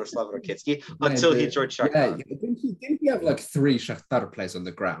Sernan, Yaroslav Rakitsky until he joined Shakhtar. Yeah, didn't he have like 3 Shakhtar players on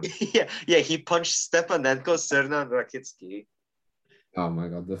the ground? yeah, he punched Stepanenko, Sernan, Rakitsky. Oh my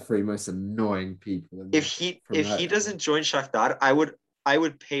god, the 3 most annoying people. If he doesn't join Shakhtar, I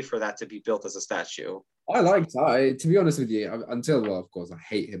would pay for that to be built as a statue. To be honest with you, until, of course, I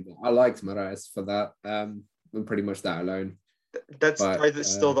hate him. I liked Moraes for that. And pretty much that alone. That's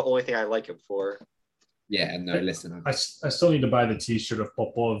still the only thing I like him for. Yeah, no, listen. I still need to buy the T-shirt of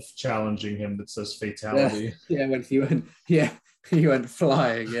Popov challenging him that says fatality. Yeah, when he went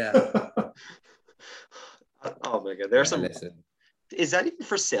flying. Yeah. Oh my god, there's some. Listen. Is that even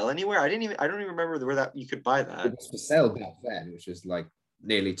for sale anywhere? I don't even remember where that you could buy that. It was for sale back then, which is like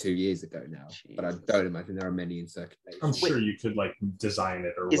nearly 2 years ago now. Jesus. But I don't imagine there are many in circulation. I'm sure you could like design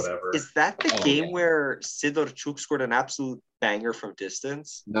it or whatever. Is that the game where Sidorchuk scored an absolute banger from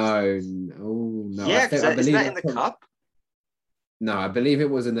distance? No. Yeah, isn't that in the cup? No, I believe it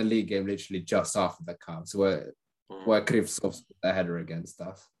was in the league game, literally just after the cup. So where Krivtsov put the header against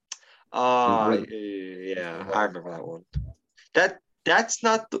us. Yeah, I remember that one. That's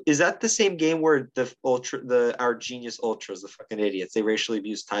not. Is that the same game where our genius ultras, the fucking idiots, they racially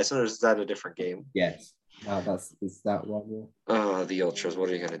abused Tyson, or is that a different game? Yes. No, is that one. Oh, the ultras. What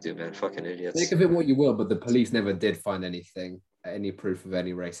are you gonna do, man? Fucking idiots. Make of it what you will, but the police never did find any proof of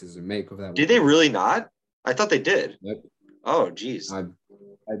any racism. Make of that. Did they really not? I thought they did. Nope. Oh, geez. I'm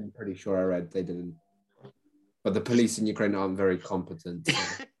pretty sure I read they didn't. But the police in Ukraine aren't very competent.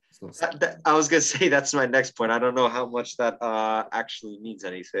 So I was gonna say that's my next point. I don't know how much that actually means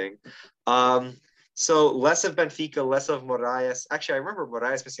anything. So less of Benfica, less of Moraes. Actually, I remember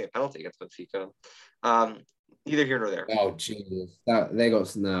Moraes missing a penalty against Benfica. Neither here nor there. Oh Jesus, they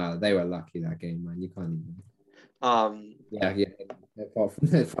were lucky that game, man. You can't even. Yeah.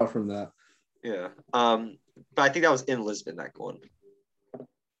 Apart from that. Yeah. But I think that was in Lisbon, that one,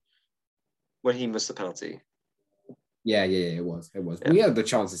 when he missed the penalty. Yeah, it was. Yeah. We had the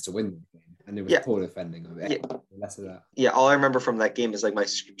chances to win the game, and it was poor defending of it. Yeah. Less of that. Yeah, all I remember from that game is like my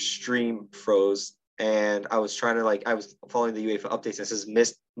stream froze, and I was trying to I was following the UEFA updates, and it says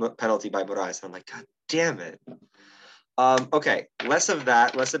missed penalty by Moraes, and I'm like, God damn it. Okay, less of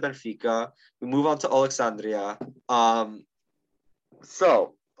that, less of Benfica. We move on to Alexandria.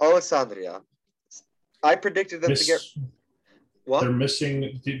 So Alexandria, I predicted them to get. What? They're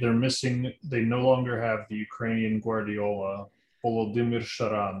missing. They no longer have the Ukrainian Guardiola, Volodymyr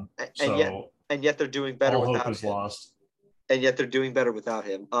Sharan. And yet they're doing better all without hope is him. Lost. And yet they're doing better without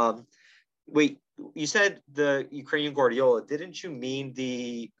him. Wait, you said the Ukrainian Guardiola. Didn't you mean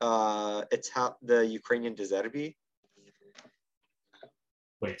the Ukrainian De Zerbi?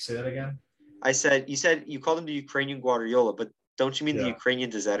 Wait, say that again. You said you called him the Ukrainian Guardiola, but don't you mean the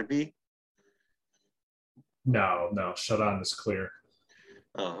Ukrainian De Zerbi? No, Sharan is clear.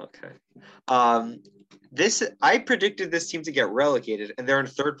 Oh, okay. I predicted this team to get relegated, and they're in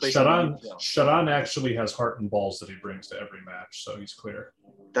third place. Sharan actually has heart and balls that he brings to every match, so he's clear.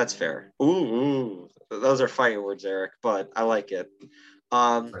 That's fair. Ooh, those are fighting words, Eric, but I like it.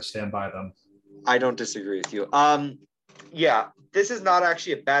 I stand by them. I don't disagree with you. Yeah, this is not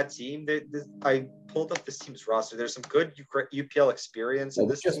actually a bad team. I pulled up this team's roster. There's some good UPL experience. Well,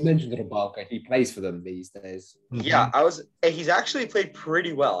 just mentioned Rybalka. He plays for them these days. Yeah, he's actually played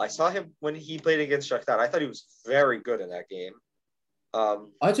pretty well. I saw him when he played against Shakhtar. I thought he was very good in that game.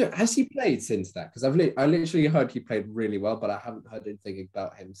 Has he played since that? Because I literally heard he played really well, but I haven't heard anything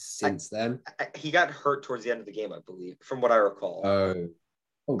about him since then. He got hurt towards the end of the game, I believe, from what I recall.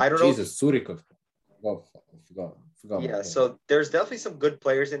 I don't know. Jesus, Surikov. Forgot Yeah, about him. so there's definitely some good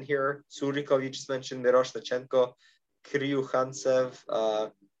players in here. Surikov, you just mentioned, Miroshnichenko,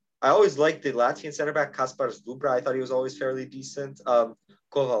 Kryukhantsev. I always liked the Latvian center back, Kaspar Zdubra. I thought he was always fairly decent.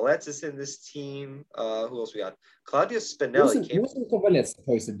 Kovalets is in this team. Who else we got? Claudio Spinelli wasn't Kovalets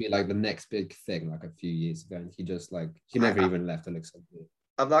supposed to be like the next big thing like a few years ago? And he just he never even left Alexandria.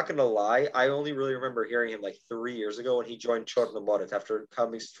 I'm not going to lie. I only really remember hearing him like 3 years ago when he joined Chornomorets after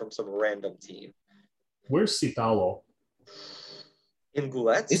coming from some random team. Where's Sitalo? In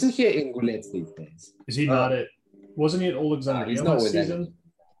Gulets? Isn't he in Gulets these days? Is he not at? Wasn't he at Alexandria he's not last with season? Them.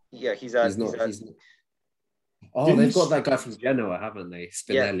 Yeah, he's not. Oh, they've got that guy from Genoa, haven't they?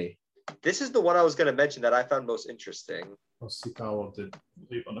 Spinelli. Yeah. This is the one I was going to mention that I found most interesting. Oh, Sitalo did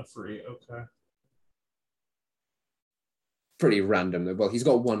leave on a free. Okay. Pretty random though. Well, he's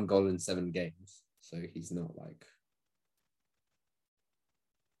got 1 goal in 7 games, so he's not like.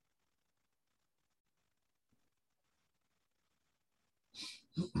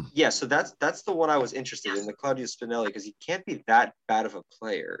 Yeah, so that's the one I was interested in, the Claudio Spinelli, because he can't be that bad of a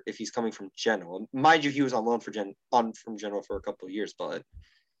player if he's coming from Genoa. Mind you, he was on loan from Genoa for a couple of years, but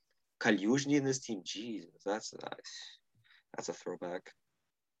Kalyuzhny in this team, Jesus, that's nice. That's a throwback.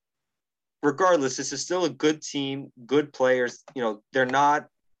 Regardless, this is still a good team, good players. They're not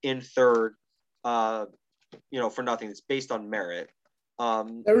in third, for nothing. It's based on merit.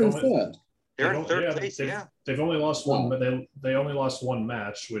 They're in third. They're in third place. They've only lost one, but they only lost 1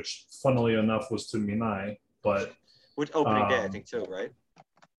 match, which, funnily enough, was to Minai. But which opening day, I think too, right?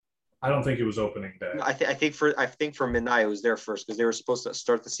 I don't think it was opening day. No, I think for Minai it was their first because they were supposed to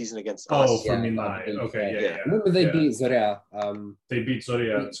start the season against us. Oh, for Minai. Okay, yeah. Remember they beat Zoria. They beat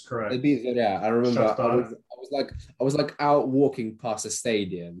Zoria. That's correct. They beat Zoria. I remember. I was like out walking past a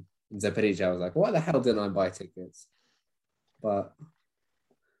stadium in Zaporizhzhia. I was like, why the hell didn't I buy tickets? But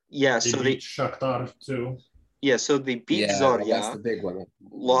yeah, so they beat Shakhtar too. Yeah, so they beat Zoria. That's the big one.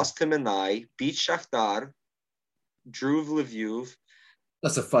 Lost to Minai, beat Shakhtar, drew Lviv.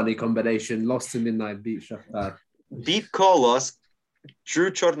 That's a funny combination. Lost to Minai, beat Shakhtar. Beat Kolos,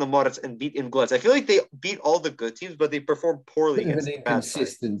 drew Chornomorets, and beat Ingulets. I feel like they beat all the good teams, but they performed poorly against an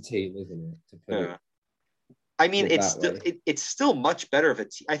inconsistent team, isn't it? I mean, it's still much better of a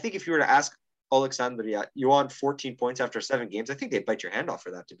team. I think if you were to ask Alexandria, you want 14 points after 7 games, I think they'd bite your hand off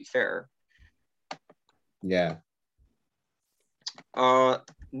for that, to be fair. Yeah.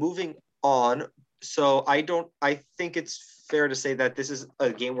 Moving on. So I think it's fair to say that this is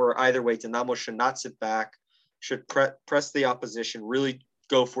a game where either way, Dynamo should not sit back, should press the opposition, really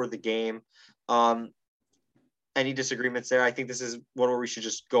go for the game. Any disagreements there? I think this is one where we should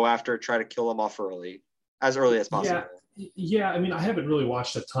just go after, try to kill them off as early as possible. Yeah. I mean, I haven't really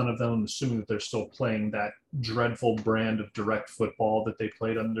watched a ton of them. I'm assuming that they're still playing that dreadful brand of direct football that they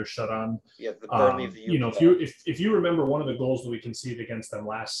played under Sharan. Yeah, the Burnley of the if you remember one of the goals that we conceded against them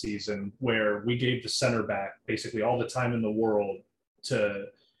last season, where we gave the center back basically all the time in the world to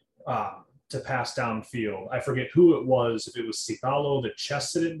pass downfield. I forget who it was, if it was Sitalo that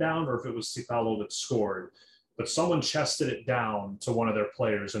chested it down or if it was Sitalo that scored. But someone chested it down to one of their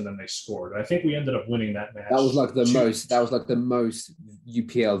players and then they scored. I think we ended up winning that match. That was like the most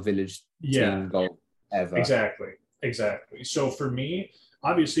UPL Village team goal ever. Exactly. So for me,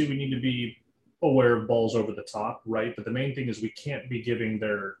 obviously we need to be aware of balls over the top, right? But the main thing is we can't be giving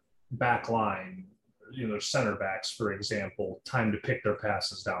their back line, their center backs, for example, time to pick their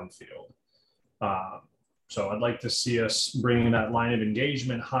passes downfield. So I'd like to see us bringing that line of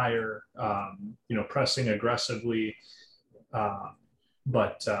engagement higher, pressing aggressively.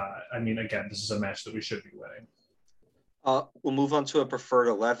 But I mean, again, this is a match that we should be winning. We'll move on to a preferred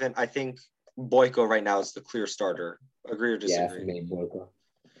 11. I think Boyko right now is the clear starter. Agree or disagree? Yeah, for me, Boyko.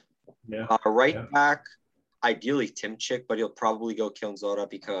 Yeah. Back, ideally Timchik, but he'll probably go Kyonzora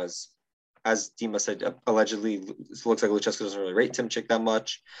because, as Dima said, allegedly it looks like Lucescu doesn't really rate Timchik that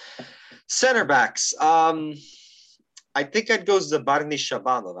much. Center backs. I think I'd go Zabarny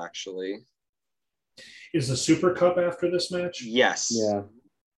Shabanov, actually. Is the Super Cup after this match? Yes. Yeah.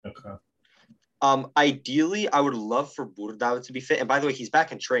 Okay. Ideally, I would love for Burdava to be fit. And by the way, he's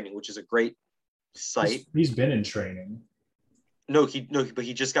back in training, which is a great sight. He's been in training. No, but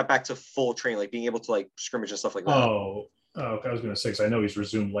he just got back to full training, like being able to like scrimmage and stuff like that. Oh, okay. I was going to say, because I know he's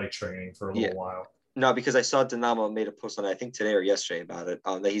resumed light training for a little while. No, because I saw Dynamo made a post on it, I think today or yesterday about it,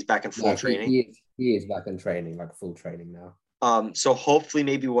 that he's back in full training. He is back in training, like full training now. So hopefully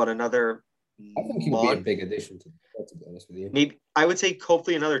maybe another I think he would be a big addition to the to be honest with you. Maybe I would say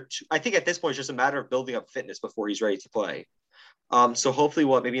hopefully another two. I think at this point it's just a matter of building up fitness before he's ready to play. So hopefully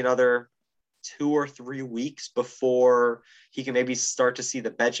maybe another 2 or 3 weeks before he can maybe start to see the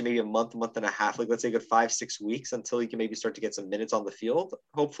bench, and maybe a month and a half, like let's say a good 5-6 weeks until he can maybe start to get some minutes on the field,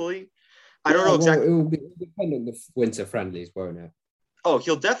 hopefully. I don't know exactly. It will depend on the winter friendlies, won't it? Oh,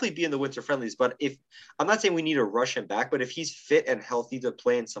 he'll definitely be in the winter friendlies, but if I'm not saying we need to rush him back, but if he's fit and healthy to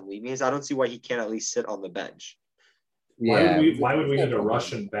play in some league games, I don't see why he can't at least sit on the bench. Why would we need to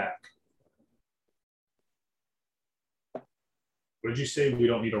rush him back? What did you say? We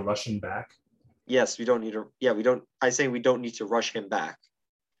don't need to rush him back? Yes, we don't need to. Yeah, we don't. I say we don't need to rush him back.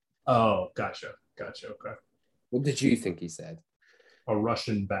 Oh, gotcha. Okay. What did you think he said? A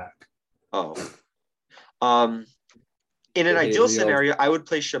Russian back. Oh. In an ideal scenario, I would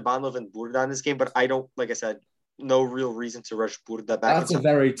play Shabanov and Burda in this game, but I don't, like I said, no real reason to rush Burda back. That's a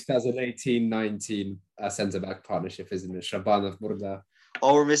very 2018-19 centre-back partnership, isn't it? Shabanov, Burda.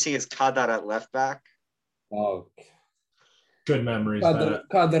 All we're missing is Kadar at left back. Oh. Good memories. Kadar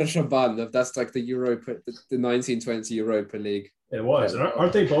Shabanov, that's like the 1920 Europa League. It was.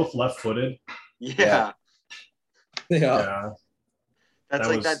 Aren't they both left-footed? Yeah. They are. Yeah.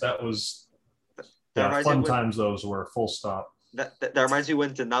 That was fun times those were, full stop. That reminds me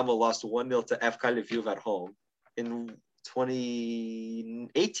when Dynamo lost 1-0 to FK Lviv at home in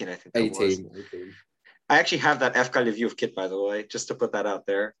 2018, I think that 18. I actually have that FK Lviv kit, by the way, just to put that out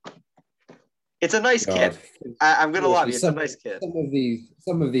there. It's a nice kit. I'm going to lie, it's a nice kit.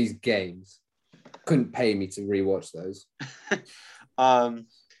 Some of these games couldn't pay me to rewatch those.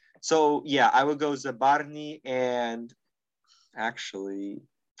 So, yeah, I would go Zabarny and actually...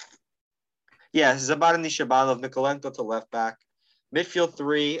 Yeah, Zabarny, Shabanov, Nikolenko to left back. Midfield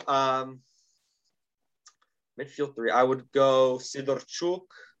three, I would go Sidorchuk,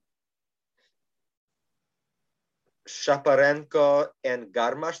 Shaparenko, and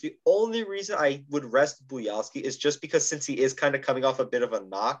Garmash. The only reason I would rest Buyalski is just because since he is kind of coming off a bit of a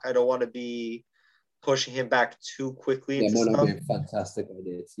knock, I don't want to be pushing him back too quickly. Yeah, might not be a fantastic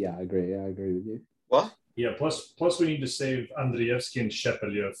idea. Yeah, I agree. Yeah, I agree with you. What? Yeah, plus we need to save Andrievsky and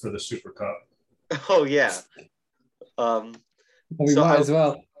Shepeliev for the Super Cup. Oh yeah. We might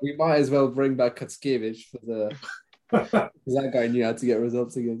as well bring back Kotskiewicz for the because that guy knew how to get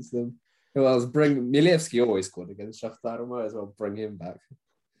results against them. Who else? Milevsky always scored against Shakhtar. Might as well bring him back.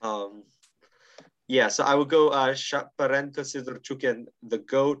 Yeah, so I would go Shaparenko, Sidorchuk, and the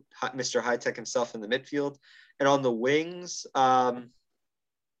GOAT, Mr. High Tech himself in the midfield. And on the wings, Tsiganko,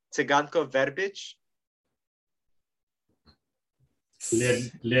 Verbic.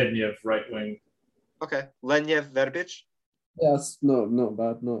 Lednev, right wing. Okay, Lenyev, Verbic. Yes, not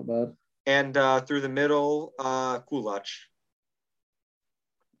bad. And through the middle, Kulach.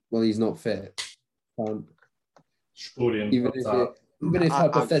 Well, he's not fit. Even if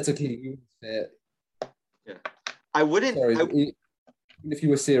hypothetically he was fit. Yeah, I wouldn't. Sorry, even if you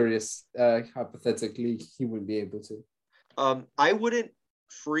were serious, hypothetically, he wouldn't be able to. I wouldn't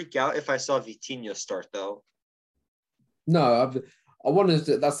freak out if I saw Vitinho start, though. No, I wanted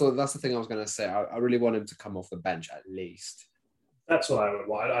to. That's the thing I was going to say. I really want him to come off the bench at least. That's what I would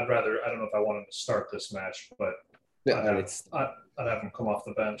want. I'd rather. I don't know if I want him to start this match, but I'd have him come off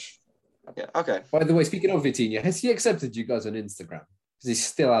the bench. Yeah. Okay. By the way, speaking of Vitinho, has he accepted you guys on Instagram? Because he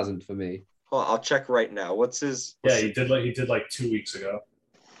still hasn't for me. Well, I'll check right now. He did like 2 weeks ago.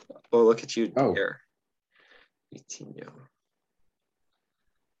 Oh, look at you here. Vitinho.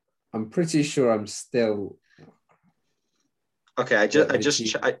 I'm pretty sure I'm still. Okay, I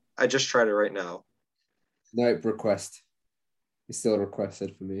just tried it right now. Nope, request. He's still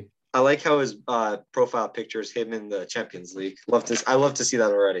requested for me. I like how his profile picture is him in the Champions League. I love to see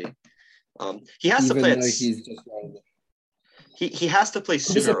that already. He has to play. He's just he has to play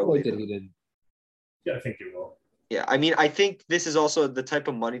sooner or later. Yeah, I think he will. Yeah, I mean, I think this is also the type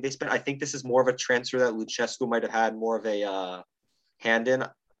of money they spent. I think this is more of a transfer that Lucescu might have had more of a hand in.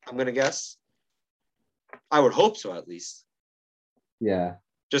 I'm gonna guess. I would hope so, at least. Yeah.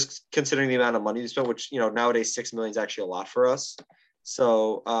 Just considering the amount of money they spent, which nowadays 6 million is actually a lot for us.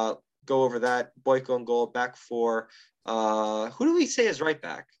 So go over that. Boyko and goal back for who do we say is right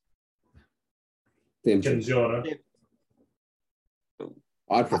back? Kenziora.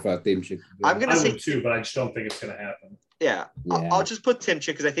 I prefer Timchik. I would too, but I just don't think it's going to happen. Yeah. I'll just put Timchik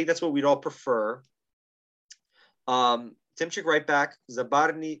because I think that's what we'd all prefer. Timchik right back,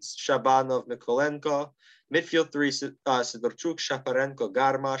 Zabarny, Shabanov, Nikolenko. Midfield three, Sidorchuk, Shaparenko,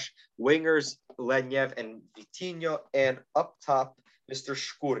 Garmash. Wingers, Lenyev and Vitinho. And up top, Mr.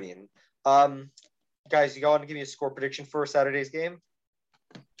 Shkurin. Guys, you want to give me a score prediction for Saturday's game?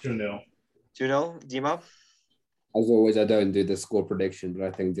 2-0. 2-0, Dima? As always, I don't do the score prediction, but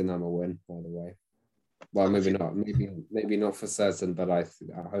I think Dynamo win, by the way. Well, maybe not. Maybe not for certain, but I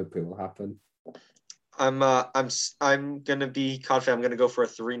hope it will happen. I'm gonna be confident. I'm gonna go for a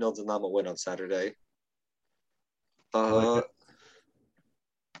 3-0 Dynamo win on Saturday.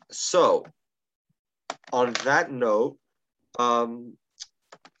 So on that note,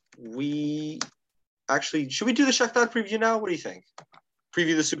 we actually should we do the Shakhtar preview now? What do you think?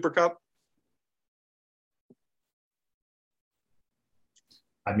 Preview the Super Cup?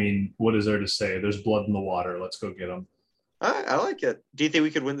 I mean, what is there to say? There's blood in the water. Let's go get them. I like it. Do you think we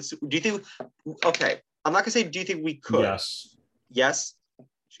could win the Super? Do you think? Okay, I'm not gonna say. Do you think we could? Yes. Yes.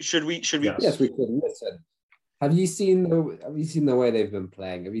 Should we? Yes. Yes, we could. Listen, have you seen the way they've been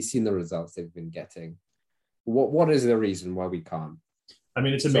playing? Have you seen the results they've been getting? What is the reason why we can't? I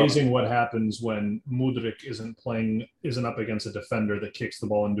mean, it's amazing what happens when Mudryk isn't up against a defender that kicks the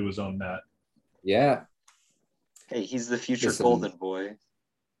ball into his own net. Yeah. Hey, he's the future golden boy.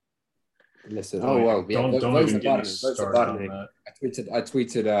 Listen. Don't even get me started on that. I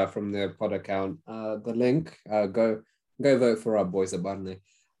tweeted from the pod account the link. Go vote for our boys at Barney.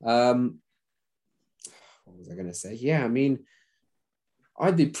 What was I gonna say? Yeah, I mean,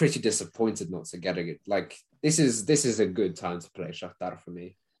 I'd be pretty disappointed not to get it. Like this is a good time to play Shakhtar for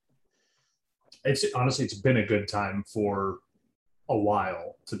me. It's been a good time for a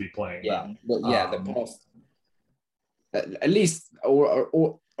while to be playing them. But the past at least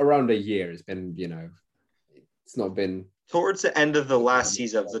or around a year has been, it's not been towards the end of the last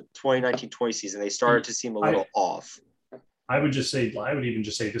season of the 2019-20 season, they started to seem a little off. I would even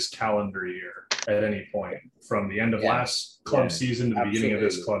just say this calendar year at any point from the end of last club season to the beginning of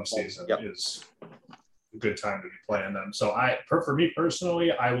this club season is a good time to be playing them. So for me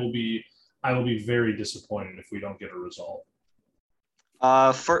personally, I will be very disappointed if we don't get a result.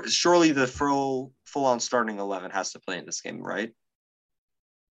 Surely the full-on starting 11 has to play in this game, right?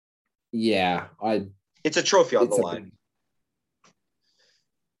 Yeah, it's a trophy on the line.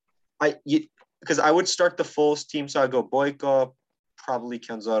 Because I would start the full team, so I go Boyko, probably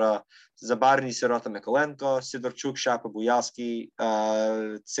Kionzora, Zabarny, Sirota, Mikolenko, Sidorchuk, Shapa, Bujalski,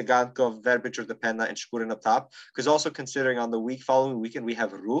 Tsigankov, Verbic or Depena, and Shkurin up top. Because also considering on the following weekend we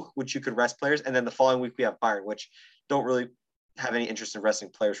have Ruch, which you could rest players, and then the following week we have Bayern, which don't really have any interest in resting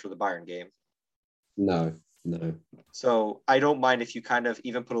players for the Bayern game. No. So I don't mind if you kind of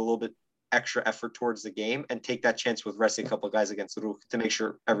even put a little bit extra effort towards the game and take that chance with resting a couple of guys against Ruch to make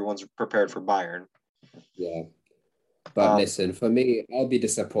sure everyone's prepared for Bayern. Yeah. But listen, for me, I'll be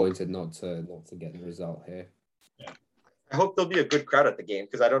disappointed not to get the result here. Yeah. I hope there'll be a good crowd at the game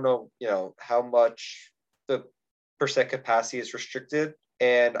because I don't know, how much the percent capacity is restricted.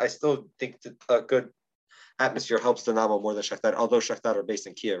 And I still think that a good atmosphere helps Dynamo more than Shakhtar, although Shakhtar are based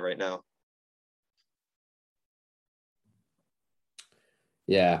in Kiev right now.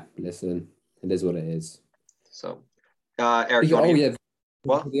 Yeah, listen, it is what it is. So, Eric,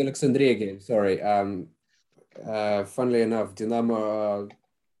 what? The Alexandria game, sorry. Funnily enough, Dynamo are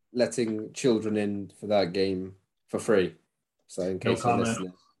letting children in for that game for free. So in case you're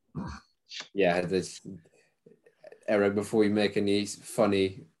listening. Yeah, Eric, before you make any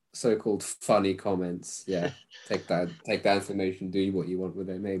so-called funny comments, take that information, do what you want with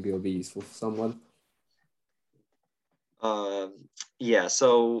it. Maybe it'll be useful for someone.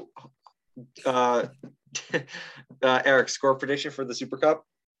 So Eric, score prediction for the Super Cup?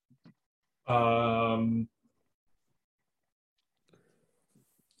 3-1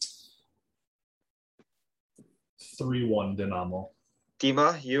 Dynamo.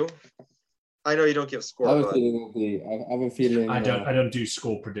 Dima, you? I know you don't give score. I have a feeling. I don't do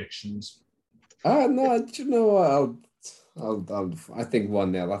score predictions. No, you know what? I think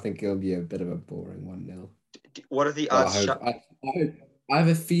 1-0. I think it'll be a bit of a boring 1-0. What are the odds? I have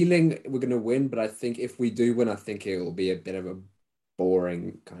a feeling we're going to win, but I think if we do win, I think it will be a bit of a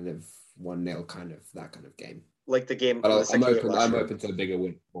boring kind of 1-0 kind of that kind of game. Like the game. But I'm open to a bigger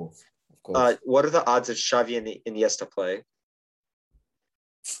win, of course. What are the odds that Xavi and Iniesta play?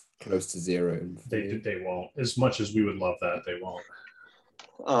 Close to 0. They won't. As much as we would love that, they won't.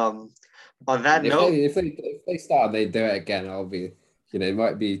 On that note, if they start, they do it again. I'll be, it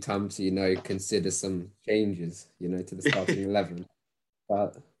might be time to consider some changes, to the starting 11.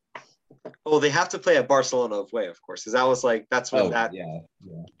 But they have to play at Barcelona away, of course, because that was that's when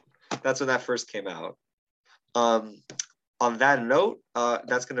that's when that first came out. On that note,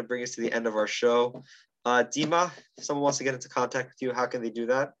 that's going to bring us to the end of our show. Dima, if someone wants to get into contact with you, how can they do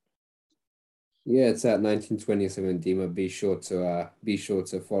that? Yeah, it's at 1927 Dima. Be sure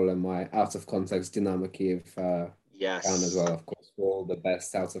to follow my Out of Context Dynamo Kiev account as well, of course, for all the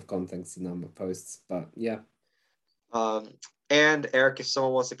best Out of Context Dynamo posts. But yeah. And Eric, if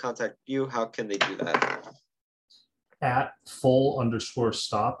someone wants to contact you, how can they do that? At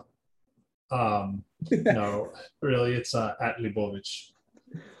full_stop. No, really, it's at Libovich.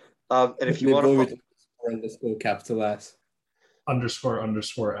 And if you want to underscore capital S.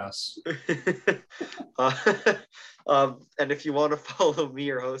 __S. And if you want to follow me,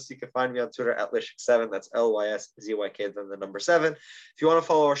 your host, you can find me on Twitter at Lyshik7. That's LYSZYK, then the number 7. If you want to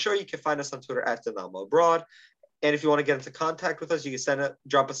follow our show, you can find us on Twitter at Dynamo Abroad. And if you want to get into contact with us, you can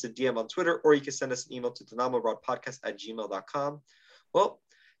drop us a DM on Twitter, or you can send us an email to dynamoabroadpodcast@gmail.com. Well,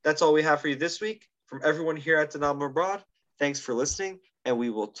 that's all we have for you this week. From everyone here at Dynamo Abroad, thanks for listening, and we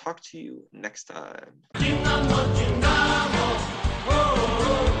will talk to you next time.